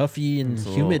gets stuffy and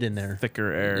humid in there.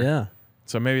 Thicker air. Yeah.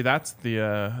 So maybe that's the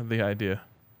idea.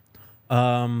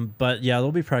 But yeah,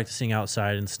 they'll be practicing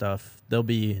outside and stuff. They'll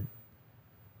be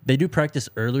They do practice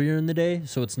earlier in the day,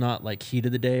 so it's not like heat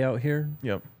of the day out here.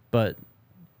 Yep. But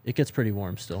it gets pretty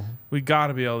warm still. We got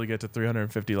to be able to get to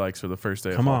 350 likes for the first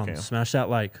day Come of fall on, camp. smash that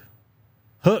like.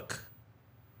 Hook.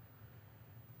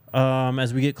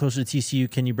 As we get closer to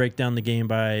TCU, can you break down the game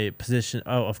by position?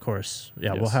 Oh, of course.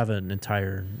 Yeah, Yes. we'll have an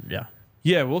entire,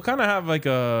 Yeah, we'll kind of have like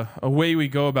a way we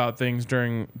go about things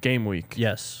during game week.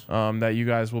 Yes. That you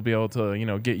guys will be able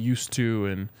to, get used to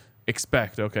and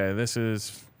expect. Okay, this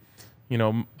is,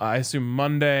 I assume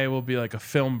Monday will be like a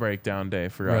film breakdown day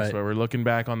for us, Right. where we're looking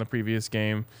back on the previous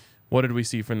game. What did we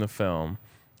see from the film?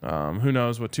 Who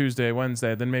knows what Tuesday,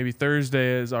 Wednesday, then maybe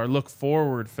Thursday is our look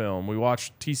forward film. We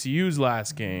watched TCU's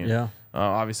last game. Yeah.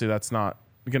 Obviously, there's not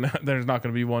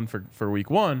gonna be one for week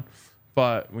one,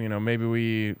 but maybe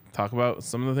we talk about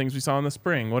some of the things we saw in the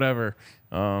spring, whatever,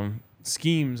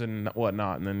 schemes and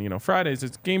whatnot, and then Fridays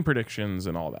it's game predictions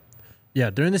and all that. Yeah,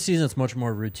 during the season, it's much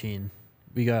more routine.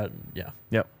 We got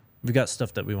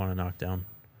stuff that we want to knock down.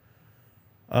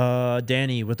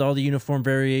 Danny, with all the uniform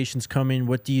variations coming,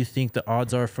 what do you think the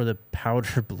odds are for the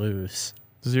powder blues?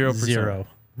 0%. 0.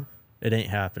 It ain't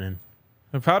happening.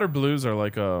 The powder blues are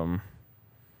like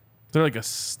they're like a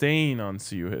stain on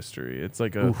CU history. It's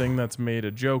like a thing that's made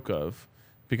a joke of,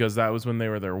 because that was when they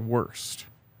were their worst.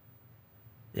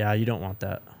 Yeah, you don't want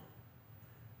that.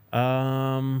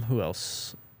 Who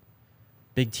else?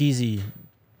 Big Teasy,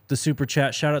 the super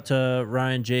chat. Shout out to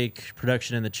Ryan Jake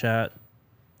production in the chat.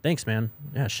 Thanks, man.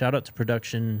 Yeah, shout out to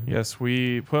production. Yes,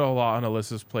 we put a lot on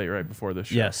Alyssa's plate right before this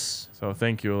show. Yes. So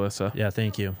thank you, Alyssa. Yeah,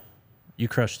 thank you. You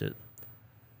crushed it.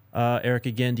 Eric,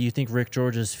 again, do you think Rick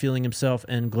George is feeling himself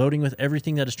and gloating with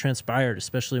everything that has transpired,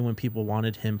 especially when people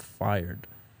wanted him fired?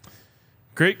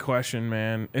 Great question,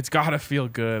 man. It's got to feel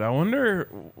good. I wonder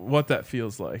what that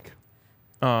feels like.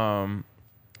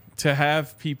 To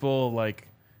have people like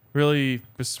really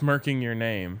besmirking your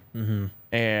name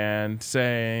and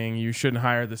saying you shouldn't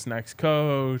hire this next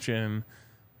coach and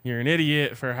you're an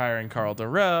idiot for hiring Carl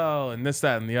Durrell and this,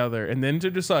 that, and the other. And then to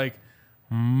just like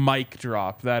mic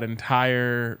drop that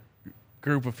entire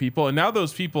group of people. And now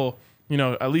those people,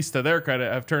 at least to their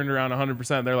credit, have turned around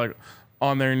 100%. They're like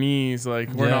on their knees,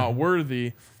 like, we're not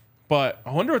worthy. But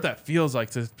I wonder what that feels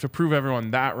like to prove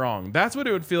everyone that wrong. That's what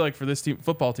it would feel like for this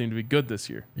football team to be good this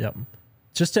year. Yep.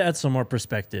 Just to add some more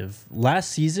perspective,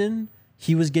 last season,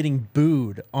 he was getting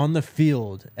booed on the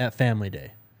field at Family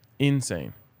Day.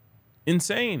 Insane.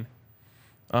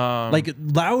 Like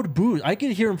loud boos. I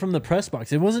could hear him from the press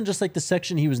box. It wasn't just like the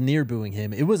section he was near booing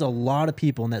him. It was a lot of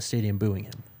people in that stadium booing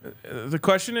him. The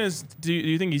question is, do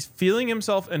you think he's feeling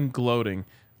himself and gloating?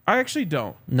 I actually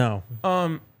don't. No.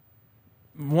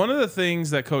 One of the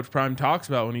things that Coach Prime talks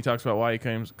about when he talks about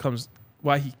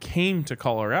why he came to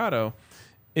Colorado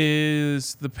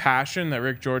is the passion that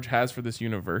Rick George has for this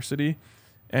university.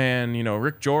 And,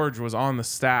 Rick George was on the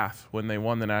staff when they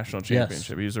won the national championship.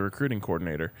 Yes. He was a recruiting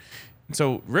coordinator.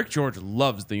 So Rick George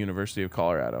loves the University of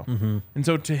Colorado. Mm-hmm. And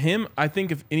so to him, I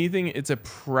think if anything, it's a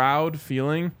proud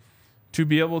feeling to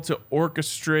be able to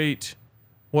orchestrate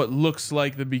what looks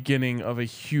like the beginning of a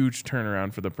huge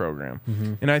turnaround for the program.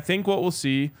 Mm-hmm. And I think what we'll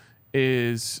see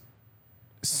is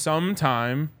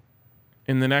sometime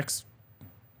in the next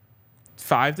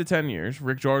 5 to 10 years,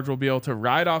 Rick George will be able to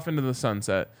ride off into the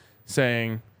sunset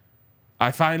saying,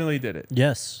 I finally did it.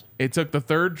 Yes. It took the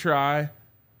third try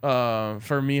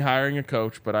for me hiring a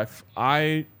coach, but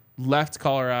I left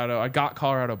Colorado. I got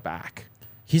Colorado back.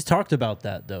 He's talked about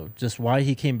that, though, just why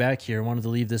he came back here, wanted to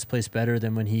leave this place better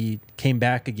than when he came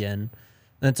back again.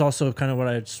 And it's also kind of what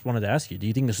I just wanted to ask you. Do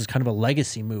you think this is kind of a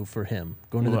legacy move for him,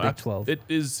 going to the Big 12? It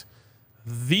is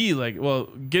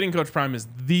getting Coach Prime is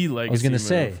the legacy move. I was going to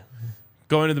say.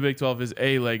 Going to the Big 12 is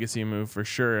a legacy move for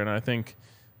sure. And I think,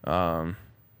 I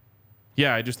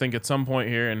just think at some point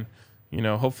here, and,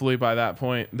 hopefully by that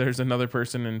point, there's another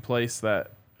person in place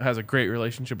that has a great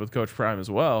relationship with Coach Prime as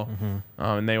well. Mm-hmm.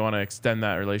 And they want to extend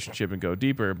that relationship and go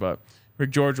deeper. But Rick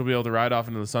George will be able to ride off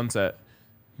into the sunset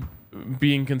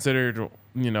being considered,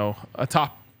 a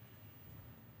top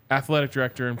athletic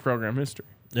director in program history.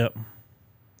 Yep.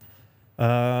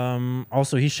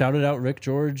 Also, he shouted out Rick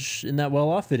George in that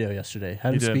well-off video yesterday.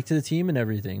 Had him speak to the team and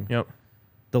everything. Yep.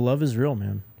 The love is real,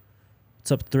 man.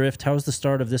 What's up, Thrift? How's the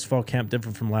start of this fall camp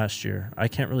different from last year? I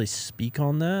can't really speak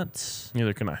on that.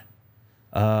 Neither can I.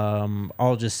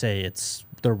 I'll just say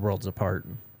they're worlds apart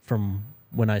from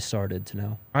when I started to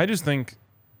now. I just think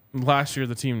last year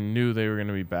the team knew they were going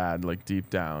to be bad, like deep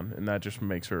down, and that just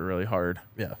makes for a really hard,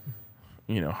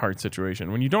 hard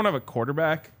situation. When you don't have a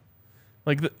quarterback,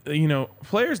 like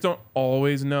players don't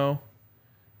always know.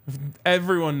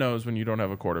 Everyone knows when you don't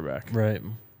have a quarterback, right?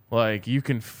 Like you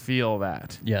can feel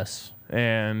that. Yes.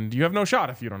 And you have no shot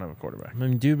if you don't have a quarterback. I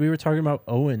mean, dude, we were talking about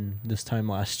Owen this time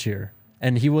last year,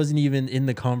 and he wasn't even in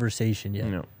the conversation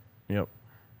yet. Yep.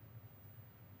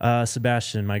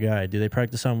 Sebastian, my guy, do they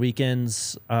practice on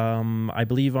weekends? I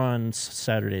believe on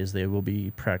Saturdays they will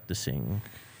be practicing.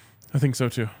 I think so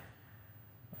too.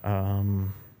 Let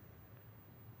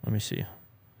me see.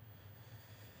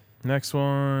 Next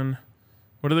one.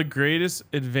 What are the greatest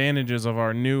advantages of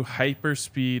our new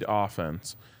hyperspeed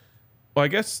offense? Well, I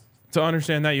guess to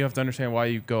understand that, you have to understand why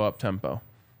you go up tempo.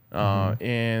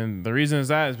 And the reason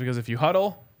is because if you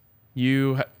huddle,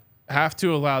 you have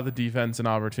to allow the defense an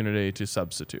opportunity to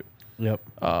substitute. Yep.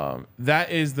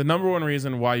 That is the number one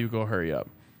reason why you go hurry up.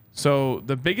 So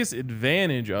the biggest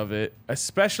advantage of it,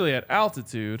 especially at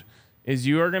altitude, is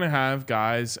you are going to have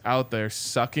guys out there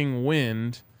sucking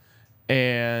wind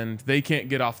and they can't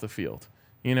get off the field.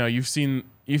 You know, you've seen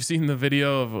the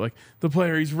video of like the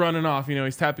player, he's running off, you know,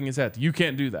 he's tapping his head. You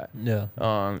can't do that. Yeah.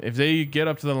 If they get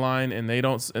up to the line and they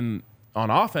don't, and on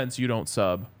offense you don't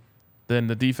sub, then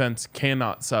the defense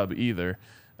cannot sub either.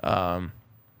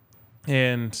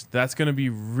 And that's going to be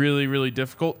really, really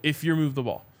difficult if you move the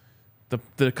ball.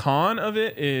 The con of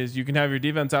it is you can have your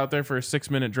defense out there for a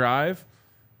 6-minute drive.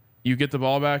 You get the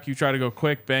ball back, you try to go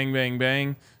quick, bang, bang,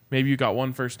 bang. Maybe you got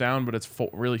one first down, but it's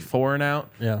really 4 and out.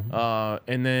 Yeah.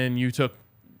 And then you took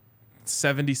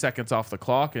 70 seconds off the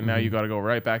clock, and now you got to go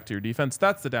right back to your defense.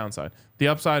 That's the downside. The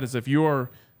upside is if you're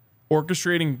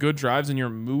orchestrating good drives and you're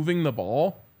moving the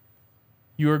ball,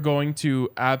 you are going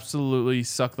to absolutely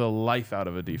suck the life out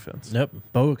of a defense. Yep.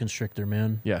 Boa constrictor,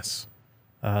 man. Yes.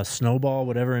 Snowball,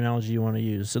 whatever analogy you want to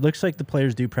use. It looks like the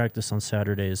players do practice on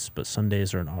Saturdays, but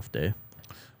Sundays are an off day.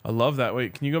 I love that.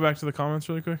 Wait, can you go back to the comments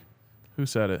really quick? Who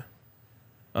said it?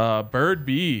 Bird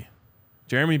B.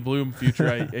 Jeremy Bloom, future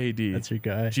AD. That's your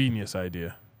guy. Genius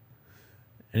idea.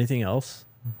 Anything else?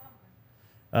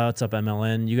 What's up,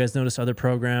 MLN? You guys notice other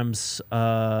programs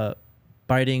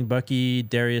biting Bucky,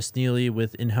 Darius Neely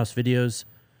with in-house videos,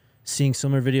 seeing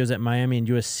similar videos at Miami and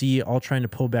USC, all trying to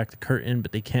pull back the curtain,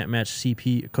 but they can't match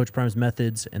CP, Coach Prime's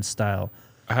methods and style.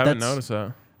 I haven't noticed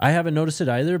that. I haven't noticed it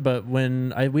either, but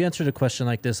when we answered a question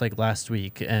like this like last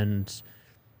week, and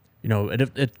you know, it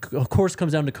of course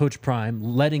comes down to Coach Prime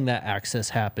letting that access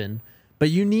happen, but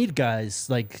you need guys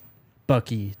like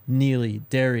Bucky, Neely,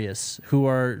 Darius who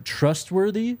are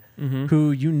trustworthy,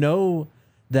 who you know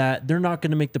that they're not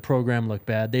going to make the program look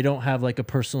bad. They don't have like a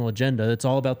personal agenda. It's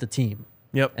all about the team.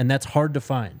 Yep. And that's hard to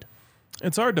find.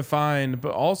 It's hard to find,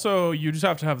 but also you just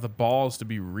have to have the balls to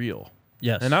be real.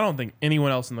 Yes. And I don't think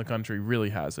anyone else in the country really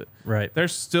has it. Right. They're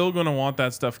still going to want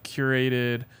that stuff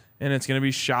curated, and it's going to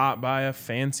be shot by a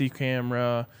fancy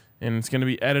camera, and it's going to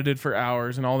be edited for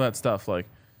hours and all that stuff. Like,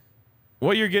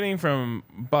 what you're getting from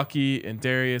Bucky and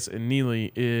Darius and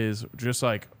Neely is just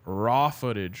like raw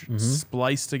footage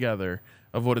spliced together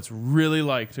of what it's really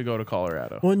like to go to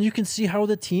Colorado. Well, and you can see how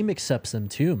the team accepts them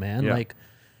too, man. Yeah. Like,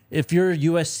 if you're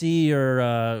USC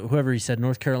or whoever he said,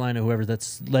 North Carolina, whoever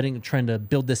that's trying to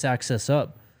build this access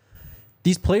up,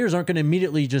 these players aren't going to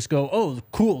immediately just go, "Oh,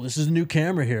 cool, this is a new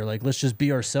camera here. Like, let's just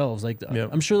be ourselves." Like,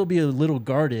 I'm sure they'll be a little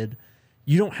guarded.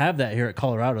 You don't have that here at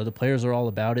Colorado. The players are all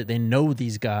about it. They know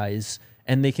these guys,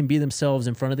 and they can be themselves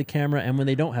in front of the camera and when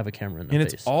they don't have a camera in their face.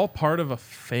 And it's all part of a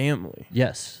family.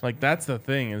 Yes. Like, that's the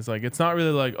thing. It's like, it's not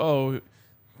really like, oh,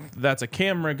 that's a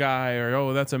camera guy or,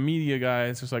 oh, that's a media guy.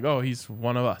 It's just like, oh, he's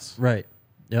one of us. Right.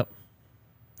 Yep.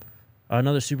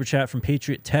 Another super chat from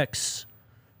Patriot Tex.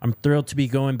 I'm thrilled to be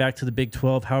going back to the Big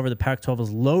 12. However, the Pac-12 is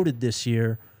loaded this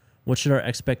year. What should our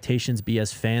expectations be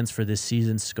as fans for this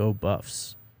season's SCO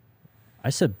Buffs? I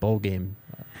said bowl game.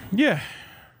 Yeah.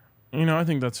 You know, I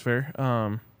think that's fair.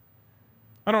 I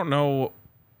don't know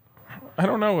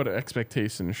what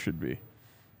expectations should be.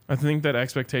 I think that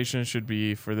expectations should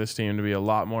be for this team to be a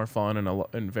lot more fun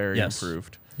and very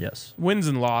improved. Yes. Wins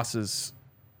and losses,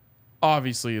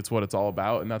 obviously, it's what it's all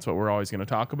about, and that's what we're always going to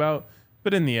talk about.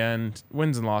 But in the end,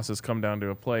 wins and losses come down to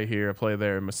a play here, a play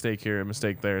there, a mistake here, a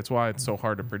mistake there. It's why it's so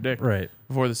hard to predict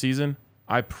before the season.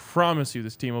 I promise you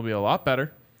this team will be a lot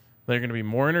better. They're going to be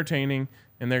more entertaining,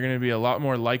 and they're going to be a lot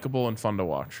more likable and fun to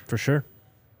watch. For sure.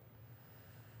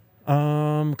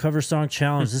 Cover song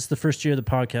challenge. This is the first year of the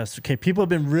podcast. Okay, people have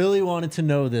been really wanting to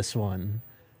know this one.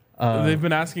 They've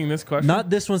been asking this question?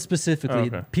 Not this one specifically. Oh,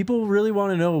 okay. People really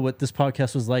want to know what this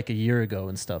podcast was like a year ago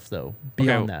and stuff, though,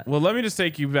 beyond that. Well, let me just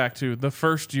take you back to the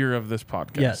first year of this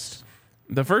podcast. Yes.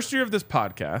 The first year of this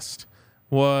podcast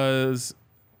was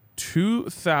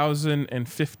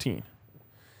 2015.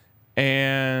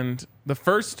 And the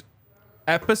first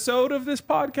episode of this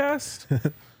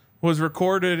podcast was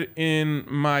recorded in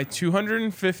my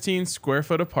 215 square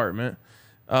foot apartment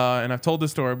and I've told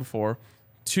this story before,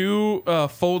 2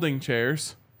 folding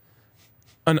chairs,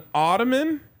 an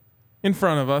ottoman in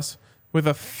front of us with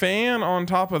a fan on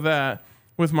top of that,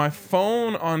 with my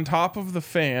phone on top of the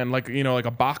fan, like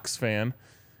a box fan,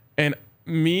 and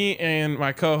me and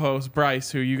my co-host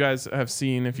Bryce, who you guys have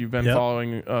seen if you've been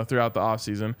following throughout the off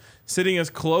season, sitting as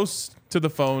close to the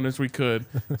phone as we could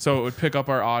so it would pick up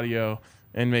our audio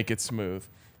and make it smooth.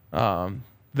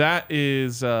 That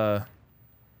is the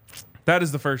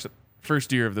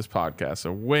first year of this podcast.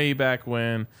 So way back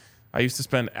when, I used to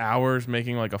spend hours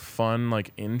making like a fun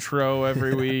like intro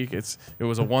every week. It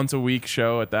was a once a week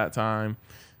show at that time.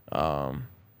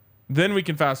 Then we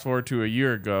can fast forward to a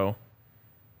year ago,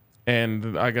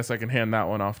 and I guess I can hand that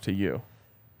one off to you.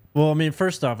 Well, I mean,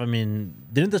 first off, didn't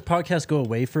this podcast go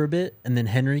away for a bit, and then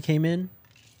Henry came in?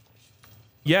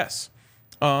 Yes.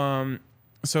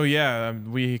 So yeah,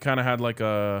 we kind of had like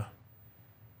a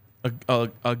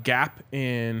gap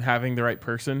in having the right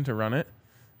person to run it.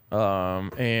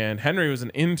 And Henry was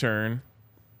an intern,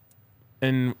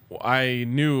 and I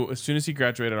knew as soon as he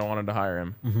graduated, I wanted to hire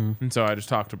him. Mm-hmm. And so I just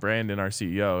talked to Brandon, our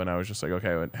CEO, and I was just like,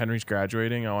 okay, when Henry's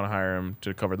graduating, I want to hire him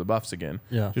to cover the Buffs again,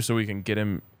 just so we can get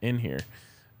him in here.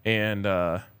 And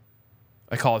I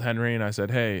called Henry and I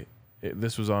said, hey,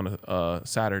 this was on a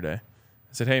Saturday.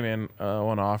 I said, hey man, I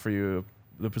want to offer you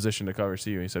the position to cover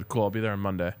CU. He said, cool, I'll be there on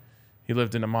Monday. He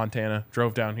lived in Montana,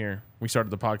 drove down here. We started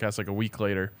the podcast like a week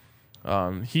later.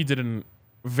 He did a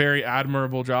very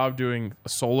admirable job doing a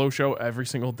solo show every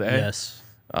single day. Yes.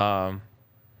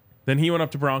 Then he went up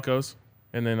to Broncos,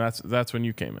 and then that's when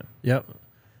you came in. Yep.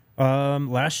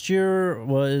 Last year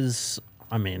was,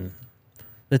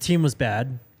 the team was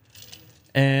bad.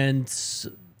 And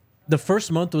the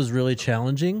first month was really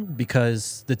challenging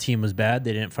because the team was bad.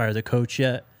 They didn't fire the coach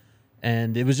yet.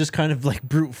 And it was just kind of like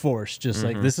brute force, just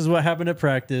like, this is what happened at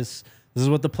practice. This is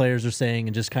what the players are saying,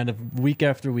 and just kind of week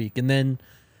after week. And then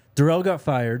Darrell got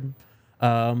fired.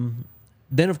 Then,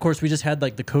 of course, we just had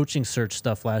like the coaching search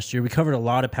stuff last year. We covered a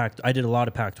lot of I did a lot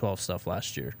of Pac-12 stuff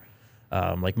last year.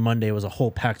 Like Monday was a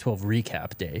whole Pac-12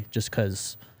 recap day just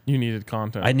because you needed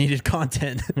content. I needed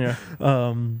content. Yeah.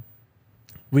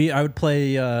 I would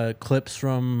play clips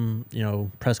from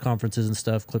press conferences and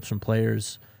stuff, clips from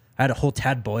players. I had a whole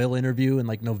Tad Boyle interview in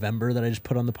like November that I just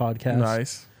put on the podcast.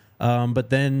 Nice. But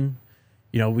then,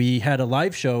 we had a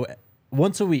live show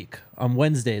once a week on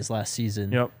Wednesdays last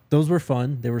season. Yep. Those were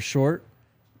fun. They were short.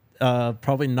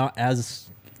 Probably not as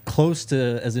close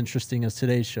to as interesting as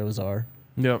today's shows are.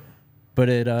 Yep. But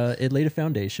it laid a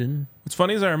foundation. What's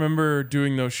funny is I remember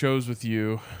doing those shows with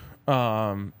you,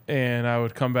 and I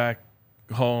would come back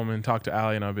home and talk to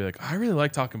Allie, and I'd be like, I really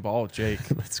like talking ball with Jake.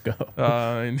 Let's go.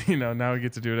 And now we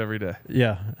get to do it every day.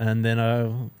 Yeah. And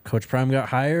then Coach Prime got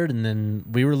hired, and then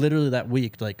we were literally that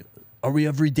week like, are we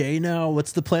every day now?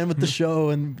 What's the plan with the show?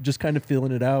 And just kind of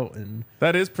feeling it out. And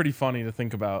that is pretty funny to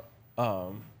think about.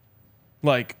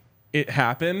 Like it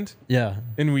happened. Yeah.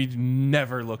 And we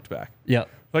never looked back. Yeah.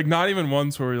 Like not even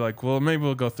once where we're like, well, maybe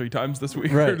we'll go 3 times this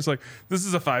week. Right. We're just like, this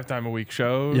is a 5-time-a-week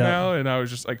show now. And I was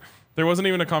just like, there wasn't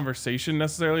even a conversation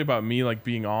necessarily about me like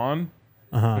being on.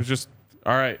 It was just,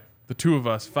 all right, the 2 of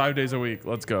us, 5 days a week.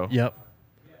 Let's go. Yep.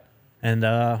 And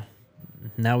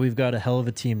now we've got a hell of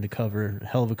a team to cover, a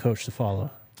hell of a coach to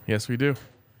follow. Yes, we do.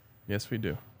 Yes, we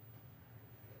do.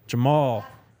 Jamal,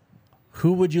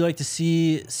 who would you like to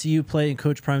see you play in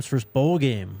Coach Prime's first bowl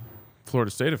game? Florida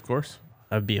State, of course.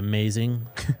 That'd be amazing.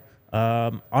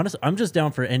 Honestly, I'm just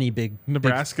down for any big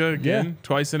Nebraska again,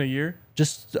 twice in a year.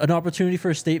 Just an opportunity for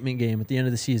a statement game at the end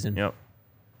of the season. Yep.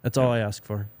 That's all I ask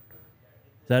for.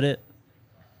 Is that it?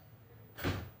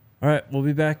 All right, we'll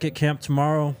be back at camp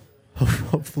tomorrow.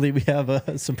 Hopefully, we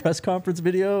have some press conference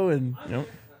video and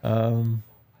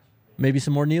maybe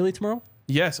some more Neely tomorrow.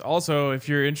 Yes. Also, if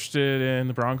you're interested in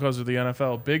the Broncos or the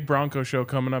NFL, big Bronco show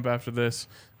coming up after this.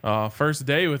 First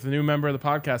day with a new member of the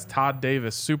podcast, Todd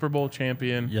Davis, Super Bowl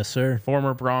champion. Yes, sir.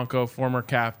 Former Bronco, former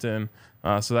captain.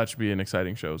 So that should be an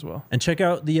exciting show as well. And check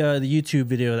out the YouTube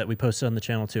video that we posted on the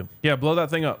channel too. Yeah, blow that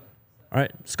thing up. All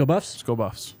right, let's go Buffs. Let's go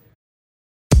Buffs.